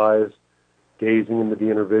closing the eyes, gazing into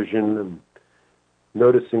the inner vision, and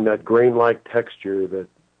noticing that grain-like texture that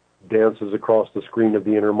dances across the screen of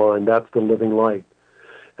the inner mind, that's the living light.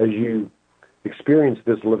 As you experience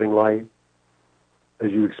this living light,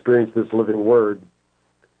 as you experience this living word,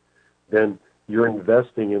 then you're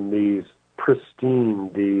investing in these pristine,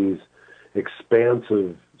 these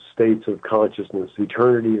expansive states of consciousness,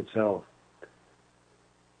 eternity itself.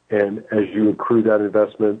 And as you accrue that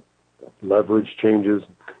investment, leverage changes,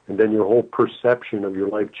 and then your whole perception of your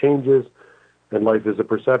life changes, and life is a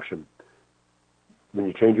perception. When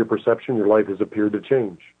you change your perception, your life has appeared to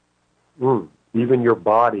change. Even your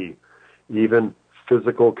body, even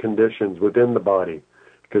physical conditions within the body.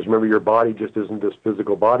 Because remember, your body just isn't this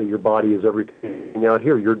physical body. Your body is everything out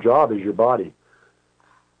here. Your job is your body.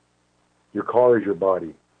 Your car is your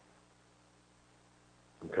body.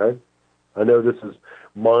 Okay? I know this is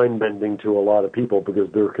mind-bending to a lot of people because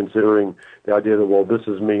they're considering the idea that, well, this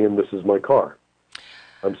is me and this is my car.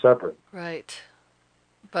 I'm separate. Right.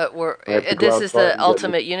 But this is the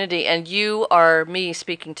ultimate unity, and you are me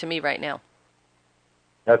speaking to me right now.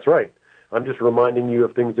 That's right. I'm just reminding you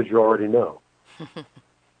of things that you already know.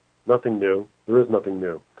 Nothing new. There is nothing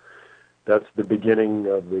new. That's the beginning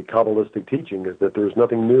of the Kabbalistic teaching, is that there's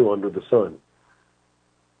nothing new under the sun.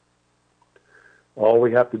 All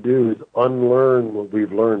we have to do is unlearn what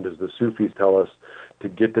we've learned, as the Sufis tell us, to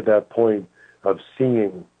get to that point of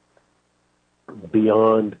seeing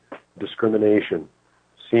beyond discrimination,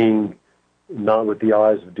 seeing not with the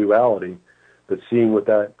eyes of duality, but seeing with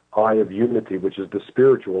that eye of unity, which is the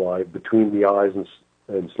spiritual eye between the eyes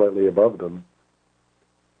and slightly above them,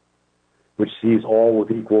 which sees all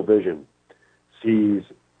with equal vision, sees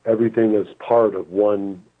everything as part of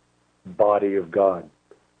one body of God.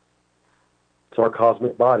 It's our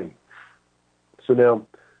cosmic body. So now,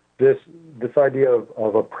 this idea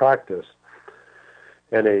of a practice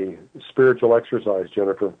and a spiritual exercise,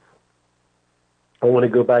 Jennifer, I want to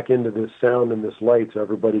go back into this sound and this light so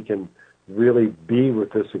everybody can really be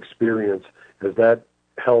with this experience, as that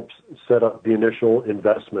helps set up the initial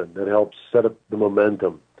investment, that helps set up the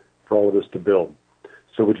momentum for all of this to build.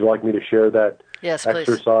 So would you like me to share that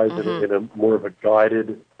exercise in a more of a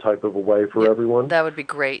guided type of a way for everyone? That would be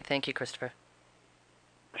great. Thank you, Christopher.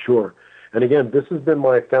 Sure. And again, this has been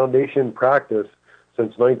my foundation practice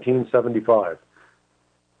since 1975.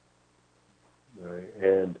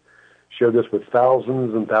 And share this with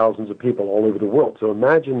thousands and thousands of people all over the world. So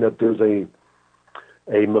imagine that there's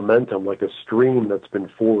a momentum, like a stream that's been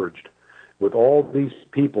forged with all these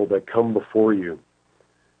people that come before you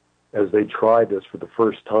as they try this for the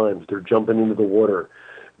first time. They're jumping into the water.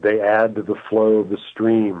 They add to the flow of the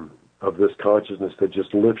stream of this consciousness that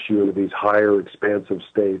just lifts you into these higher expansive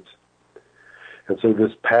states. And so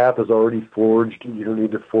this path is already forged. You don't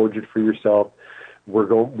need to forge it for yourself. What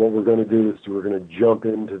we're going to do is we're going to jump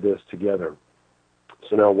into this together.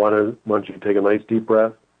 So now why don't you take a nice deep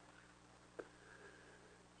breath.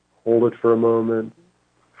 Hold it for a moment.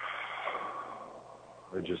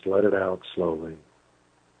 And just let it out slowly.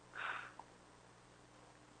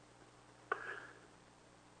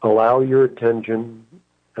 Allow your attention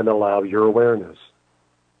and allow your awareness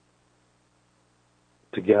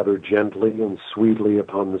to gather gently and sweetly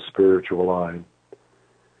upon the spiritual eye,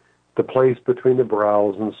 the place between the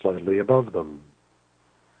brows and slightly above them,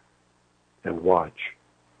 and watch.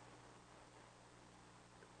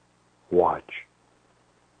 Watch.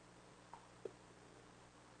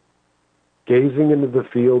 Gazing into the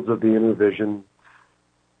fields of the inner vision,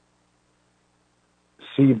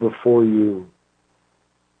 see before you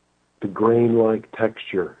the grain-like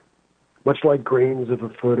texture, much like grains of a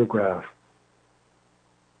photograph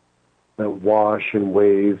that wash and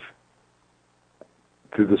wave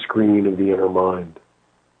through the screen of the inner mind.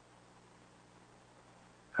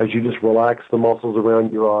 As you just relax the muscles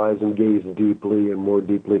around your eyes and gaze deeply and more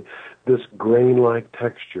deeply, this grain-like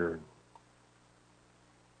texture,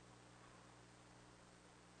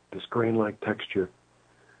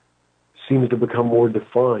 seems to become more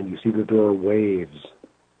defined. You see that there are waves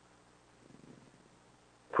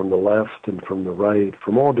from the left and from the right,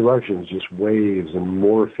 from all directions, just waves and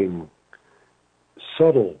morphing,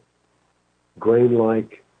 subtle,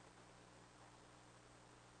 grain-like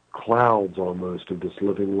clouds almost of this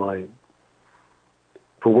living light.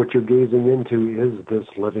 For what you're gazing into is this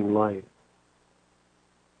living light.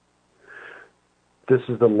 This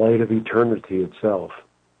is the light of eternity itself.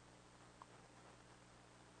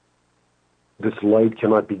 This light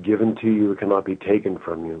cannot be given to you, it cannot be taken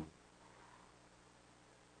from you.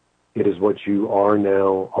 It is what you are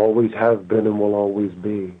now, always have been, and will always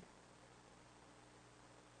be.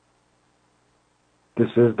 This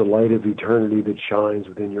is the light of eternity that shines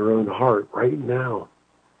within your own heart right now.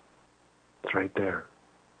 It's right there.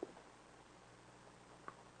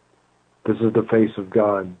 This is the face of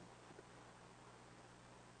God,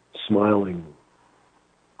 smiling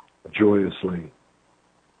joyously.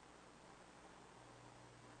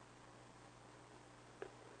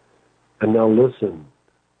 And now listen.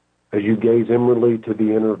 As you gaze inwardly to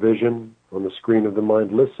the inner vision on the screen of the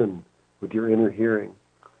mind, listen with your inner hearing.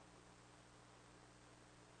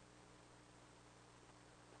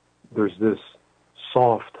 there's this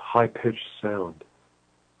soft, high-pitched sound.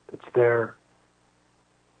 It's there.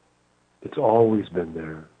 It's always been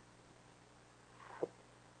there.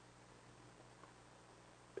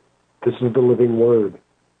 This is the living word,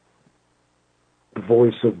 the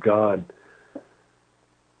voice of God.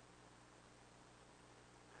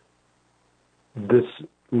 This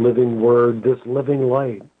living word, this living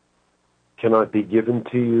light cannot be given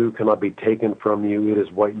to you, cannot be taken from you. It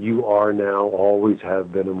is what you are now, always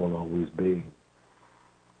have been, and will always be.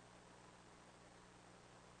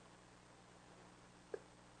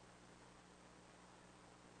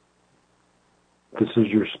 This is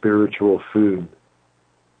your spiritual food.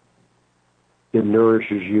 It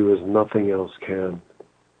nourishes you as nothing else can.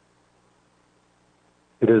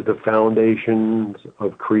 It is the foundations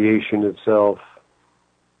of creation itself.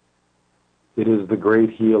 It is the great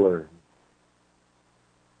healer,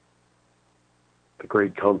 the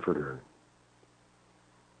great comforter.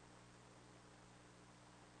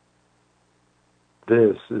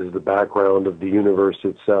 This is the background of the universe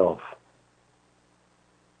itself.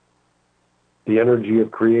 The energy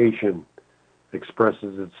of creation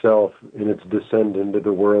expresses itself in its descent into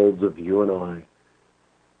the worlds of you and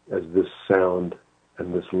I as this sound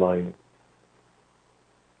and this light,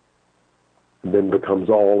 and then becomes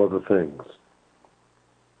all other things.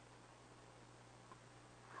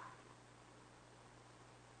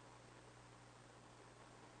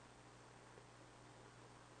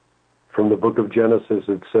 From the book of Genesis,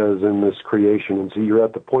 it says in this creation, and so you're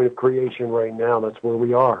at the point of creation right now, that's where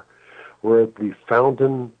we are. We're at the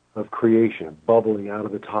fountain of creation, bubbling out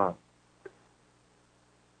of the top.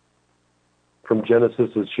 From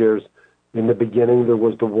Genesis, it shares, in the beginning there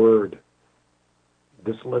was the Word,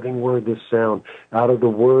 this living Word, this sound. Out of the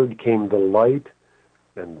Word came the light,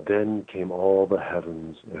 and then came all the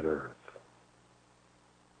heavens and earth.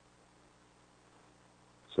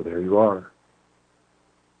 So there you are.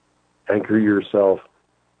 Anchor yourself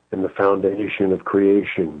in the foundation of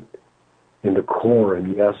creation, in the core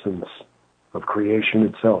and the essence of creation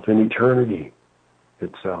itself, in eternity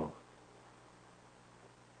itself.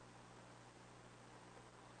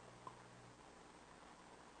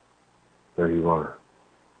 There you are.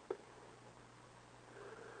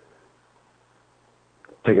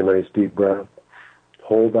 Take a nice deep breath.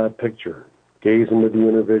 Hold that picture. Gaze into the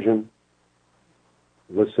inner vision.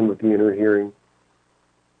 Listen with the inner hearing.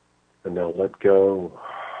 And now let go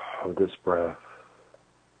of this breath.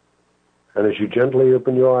 And as you gently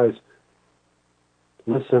open your eyes,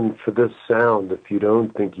 listen for this sound if you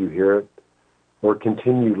don't think you hear it, or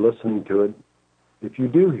continue listening to it if you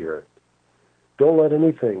do hear it. Don't let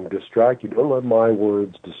anything distract you. Don't let my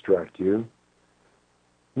words distract you.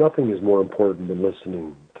 Nothing is more important than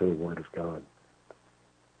listening to the Word of God.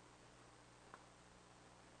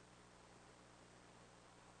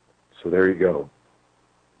 So there you go.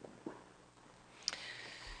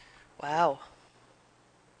 Wow.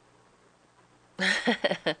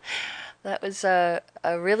 That was a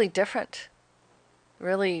really different,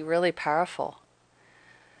 really, really powerful.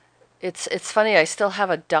 It's funny, I still have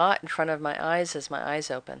a dot in front of my eyes as my eyes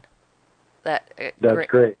open. That That's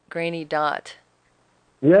great. grainy dot.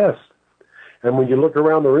 Yes. And when you look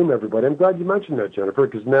around the room, everybody, I'm glad you mentioned that, Jennifer,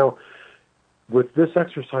 because now with this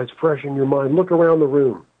exercise fresh in your mind, look around the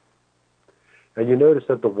room. And you notice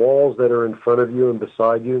that the walls that are in front of you and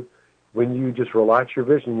beside you, when you just relax your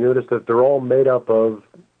vision, you notice that they're all made up of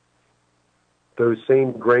those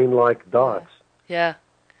same grain-like dots. Yeah.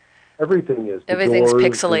 Everything is. Everything's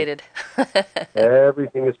pixelated.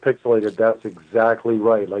 Everything is pixelated. That's exactly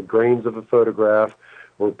right. Like grains of a photograph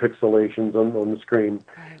or pixelations on the screen.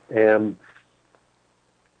 Right. And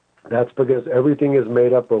that's because everything is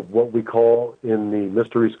made up of what we call in the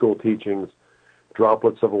mystery school teachings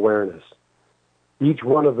droplets of awareness. Each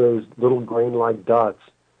one of those little grain-like dots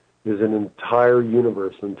is an entire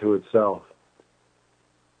universe unto itself.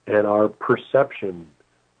 And our perception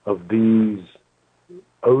of these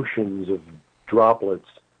oceans of droplets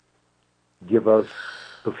give us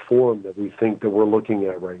the form that we think that we're looking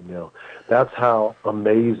at right now. That's how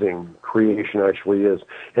amazing creation actually is.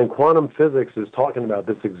 And quantum physics is talking about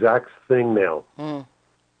this exact thing now. Mm.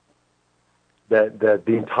 That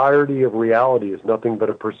the entirety of reality is nothing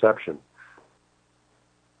but a perception.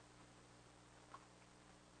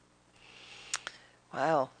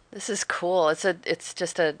 Wow. This is cool. It's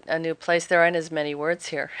just a new place. There aren't as many words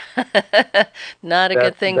here. Not a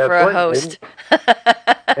good thing for a right. host.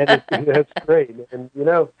 That's great. And, you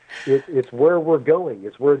know, it's where we're going.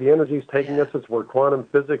 It's where the energy is taking us. It's where quantum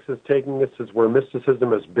physics is taking us. It's where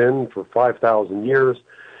mysticism has been for 5,000 years.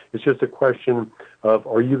 It's just a question of,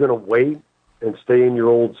 are you going to wait and stay in your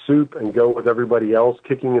old soup and go with everybody else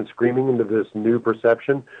kicking and screaming into this new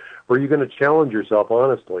perception? Or are you going to challenge yourself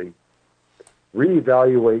honestly,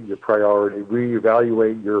 reevaluate your priority,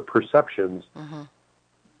 reevaluate your perceptions,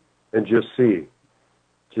 and just see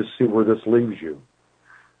where this leaves you?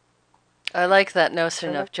 I like that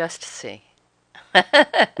notion of just see. Yes,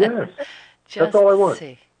 that's Just all I want.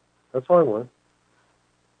 see. That's all I want.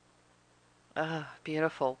 Ah,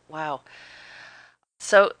 beautiful. Wow.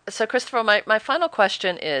 So Christopher, my final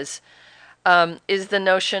question is the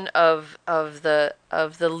notion of the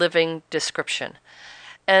living description,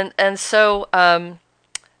 and so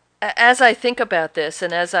as I think about this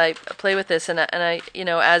and as I play with this and I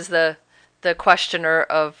as the questioner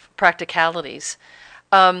of practicalities,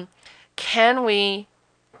 can we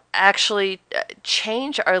actually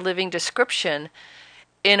change our living description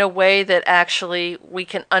in a way that actually we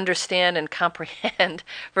can understand and comprehend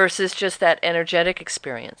versus just that energetic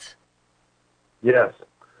experience? Yes,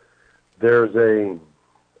 there's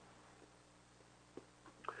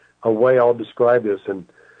a way I'll describe this, and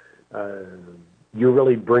you're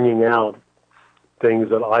really bringing out things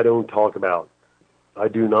that I don't talk about. I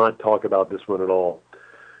do not talk about this one at all,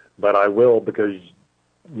 but I will because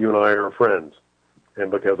you and I are friends, and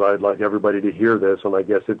because I'd like everybody to hear this, and I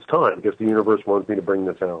guess it's time because the universe wants me to bring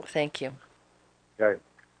this out. Thank you. Okay.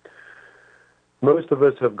 Most of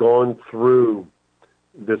us have gone through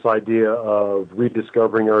this idea of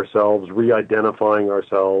rediscovering ourselves, re-identifying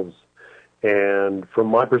ourselves, and from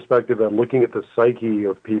my perspective, and looking at the psyche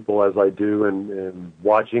of people as I do, and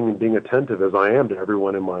watching and being attentive as I am to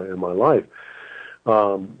everyone in my life,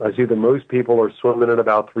 I see that most people are swimming at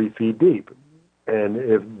about 3 feet deep, and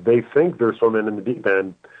if they think they're swimming in the deep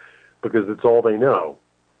end because it's all they know,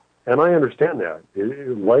 and I understand that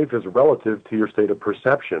life is relative to your state of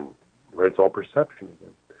perception, right? It's all perception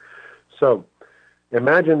again. So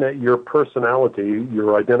imagine that your personality,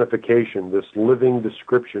 your identification, this living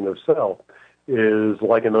description of self, is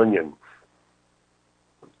like an onion.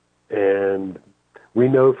 And we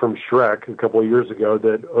know from Shrek a couple of years ago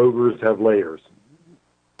that ogres have layers,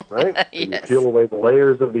 right? Yes. And you peel away the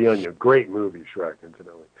layers of the onion. Great movie, Shrek,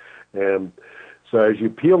 incidentally. And so as you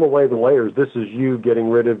peel away the layers, this is you getting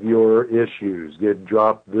rid of your issues.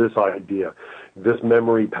 Drop this idea, this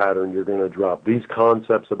memory pattern you're going to drop, these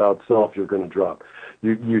concepts about self you're going to drop.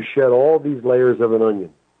 You shed all these layers of an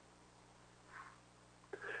onion.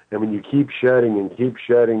 And when you keep shedding and keep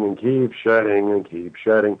shedding and keep shedding and keep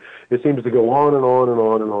shedding, it seems to go on and on and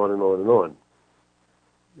on and on and on and on.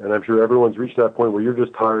 And I'm sure everyone's reached that point where you're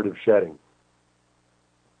just tired of shedding.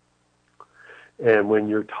 And when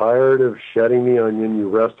you're tired of shedding the onion, you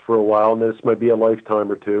rest for a while, and this might be a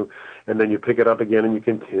lifetime or two, and then you pick it up again and you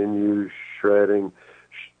continue shredding,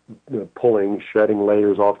 pulling, shedding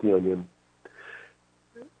layers off the onion.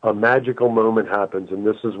 A magical moment happens, and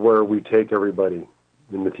this is where we take everybody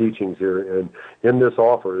in the teachings here. And in this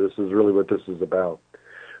offer, this is really what this is about.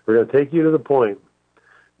 We're going to take you to the point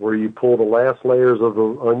where you pull the last layers of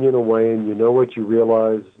the onion away, and you know what you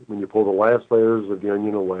realize when you pull the last layers of the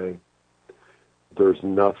onion away? There's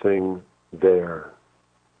nothing there.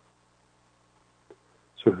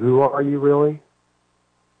 So who are you really?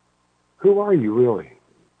 Who are you really?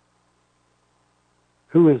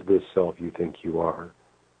 Who is this self you think you are?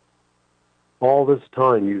 All this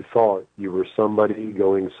time you thought you were somebody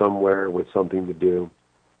going somewhere with something to do.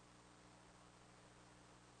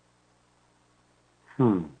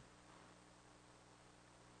 You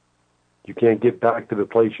can't get back to the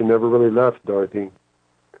place you never really left, Dorothy.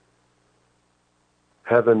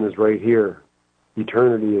 Heaven is right here.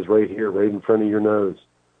 Eternity is right here, right in front of your nose.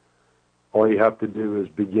 All you have to do is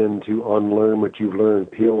begin to unlearn what you've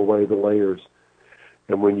learned, peel away the layers.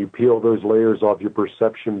 And when you peel those layers off, your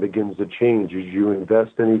perception begins to change. As you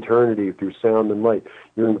invest in eternity through sound and light,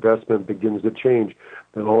 your investment begins to change.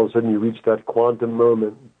 And all of a sudden you reach that quantum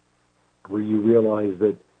moment where you realize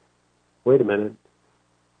that, wait a minute,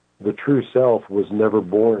 the true self was never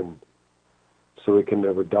born, so it can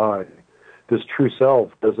never die. This true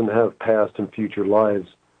self doesn't have past and future lives.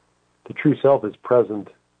 The true self is present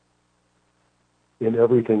in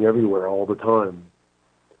everything, everywhere, all the time.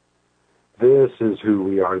 This is who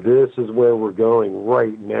we are. This is where we're going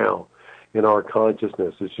right now in our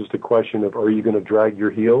consciousness. It's just a question of, are you going to drag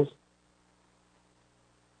your heels?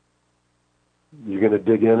 You're going to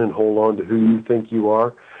dig in and hold on to who you think you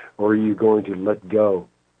are? Or are you going to let go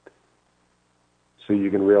so you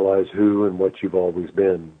can realize who and what you've always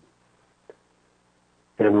been?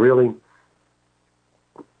 And really,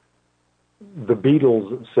 the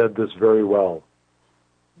Beatles said this very well.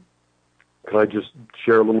 Can I just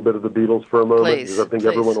share a little bit of the Beatles for a moment? Please, because I think please.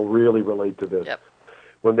 everyone will really relate to this. Yep.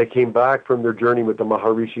 When they came back from their journey with the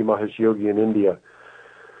Maharishi Mahesh Yogi in India,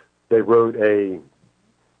 they wrote a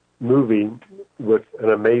movie with an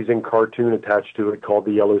amazing cartoon attached to it called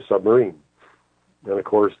The Yellow Submarine. And of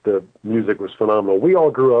course, the music was phenomenal. We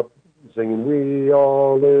all grew up singing, "We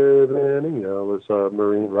all live in a yellow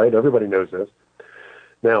submarine," right? Everybody knows this.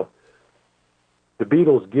 Now, the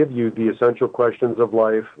Beatles give you the essential questions of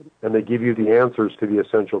life, and they give you the answers to the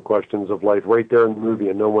essential questions of life right there in the movie,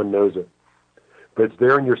 and no one knows it. But it's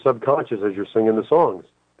there in your subconscious as you're singing the songs.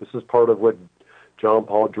 This is part of what John,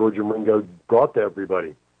 Paul, George, and Ringo brought to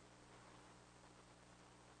everybody.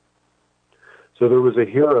 So there was a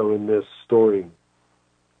hero in this story,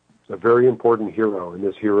 a very important hero, and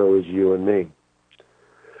this hero is you and me.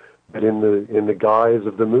 But in the guise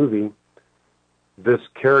of the movie, this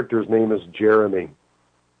character's name is Jeremy.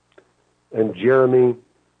 And Jeremy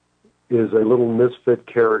is a little misfit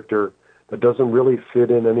character that doesn't really fit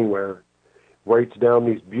in anywhere. Writes down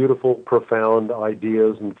these beautiful, profound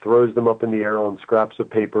ideas and throws them up in the air on scraps of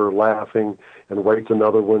paper, laughing, and writes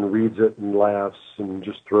another one, reads it and laughs, and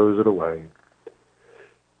just throws it away.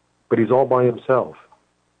 But he's all by himself.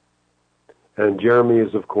 And Jeremy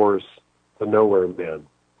is, of course, the nowhere man.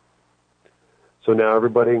 So now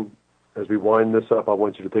everybody, as we wind this up, I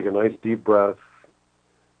want you to take a nice deep breath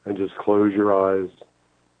and just close your eyes.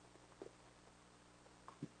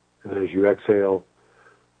 And as you exhale,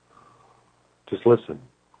 just listen.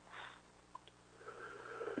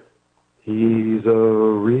 He's a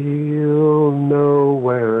real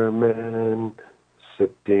nowhere man,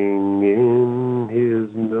 sitting in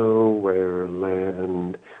his nowhere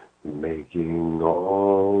land, making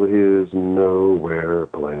all his nowhere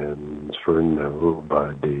plans for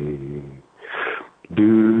nobody.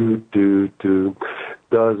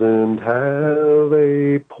 Doesn't have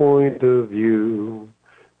a point of view,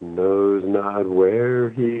 knows not where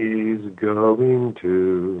he's going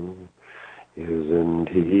to. Isn't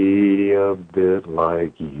he a bit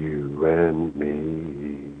like you and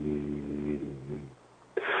me?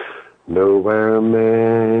 Nowhere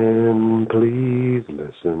man, please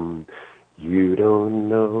listen. You don't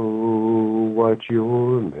know what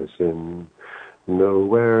you're missing.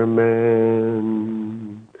 Nowhere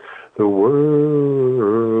man, the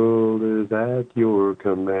world is at your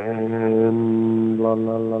command. La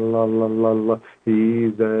la la la la la la.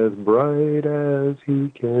 He's as bright as he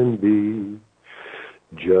can be.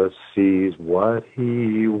 Just sees what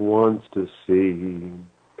he wants to see.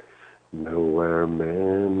 Nowhere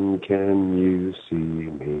man can you see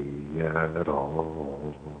me at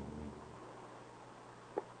all.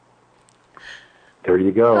 There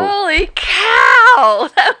you go. Holy cow!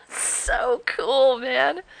 That was so cool,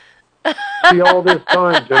 man. See, all this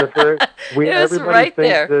time, Jennifer, It was everybody right thinks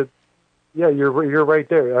there. that, yeah, you're right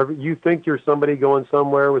there. You think you're somebody going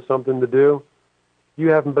somewhere with something to do. You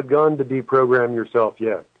haven't begun to deprogram yourself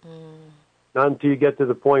yet. Not until you get to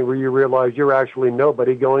the point where you realize you're actually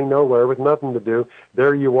nobody going nowhere with nothing to do.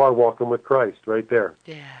 There you are walking with Christ, right there.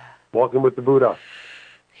 Yeah. Walking with the Buddha.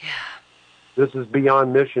 Yeah. This is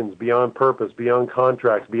beyond missions, beyond purpose, beyond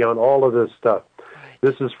contracts, beyond all of this stuff. Right.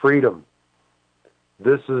 This is freedom.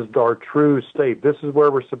 This is our true state. This is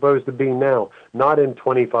where we're supposed to be now, not in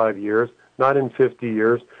 25 years, not in 50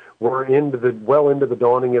 years. We're well into the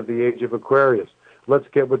dawning of the age of Aquarius. Let's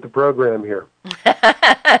get with the program here.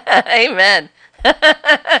 Amen.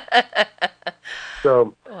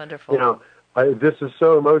 So, wonderful. This is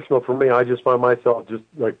so emotional for me. I just find myself just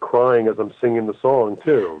like crying as I'm singing the song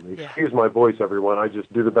too. Excuse my voice, everyone. I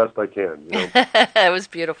just do the best I can. It was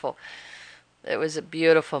beautiful. It was a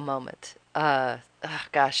beautiful moment.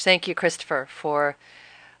 Gosh, thank you, Christopher, for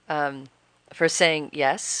saying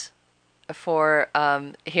yes, for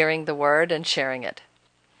hearing the word and sharing it.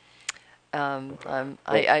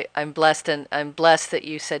 I'm blessed, and I'm blessed that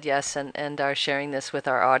you said yes and are sharing this with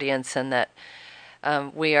our audience, and that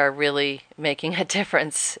we are really making a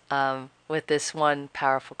difference with this one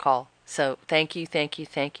powerful call. So thank you.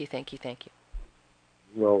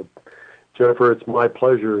 Well, Jennifer, it's my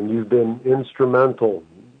pleasure, and you've been instrumental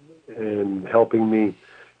in helping me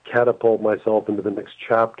catapult myself into the next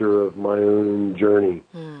chapter of my own journey.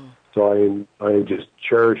 So I just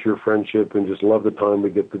cherish your friendship and just love the time we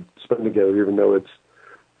get to spend together, even though it's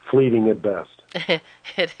fleeting at best.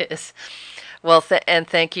 It is. Well, and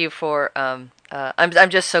thank you for. I'm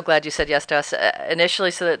just so glad you said yes to us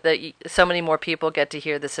initially, so that so many more people get to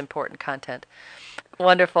hear this important content.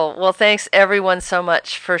 Wonderful. Well, thanks everyone so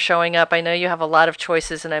much for showing up. I know you have a lot of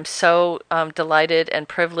choices, and I'm so delighted and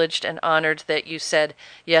privileged and honored that you said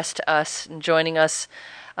yes to us and joining us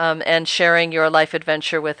and sharing your life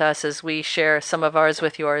adventure with us as we share some of ours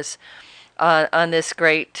with yours. on this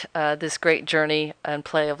great journey and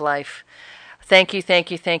play of life. Thank you,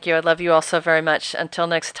 thank you, thank you. I love you all so very much. Until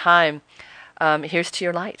next time, here's to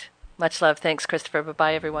your light. Much love. Thanks, Christopher.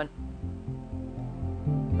 Bye-bye, everyone.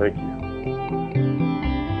 Thank you.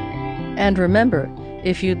 And remember,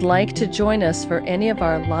 if you'd like to join us for any of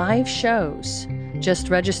our live shows, just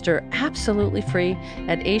register absolutely free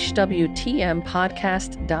at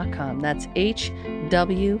hwtmpodcast.com. That's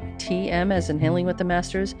HWTM, as in Healing with the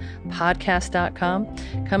Masters, podcast.com.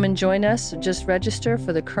 Come and join us. Just register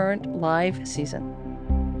for the current live season.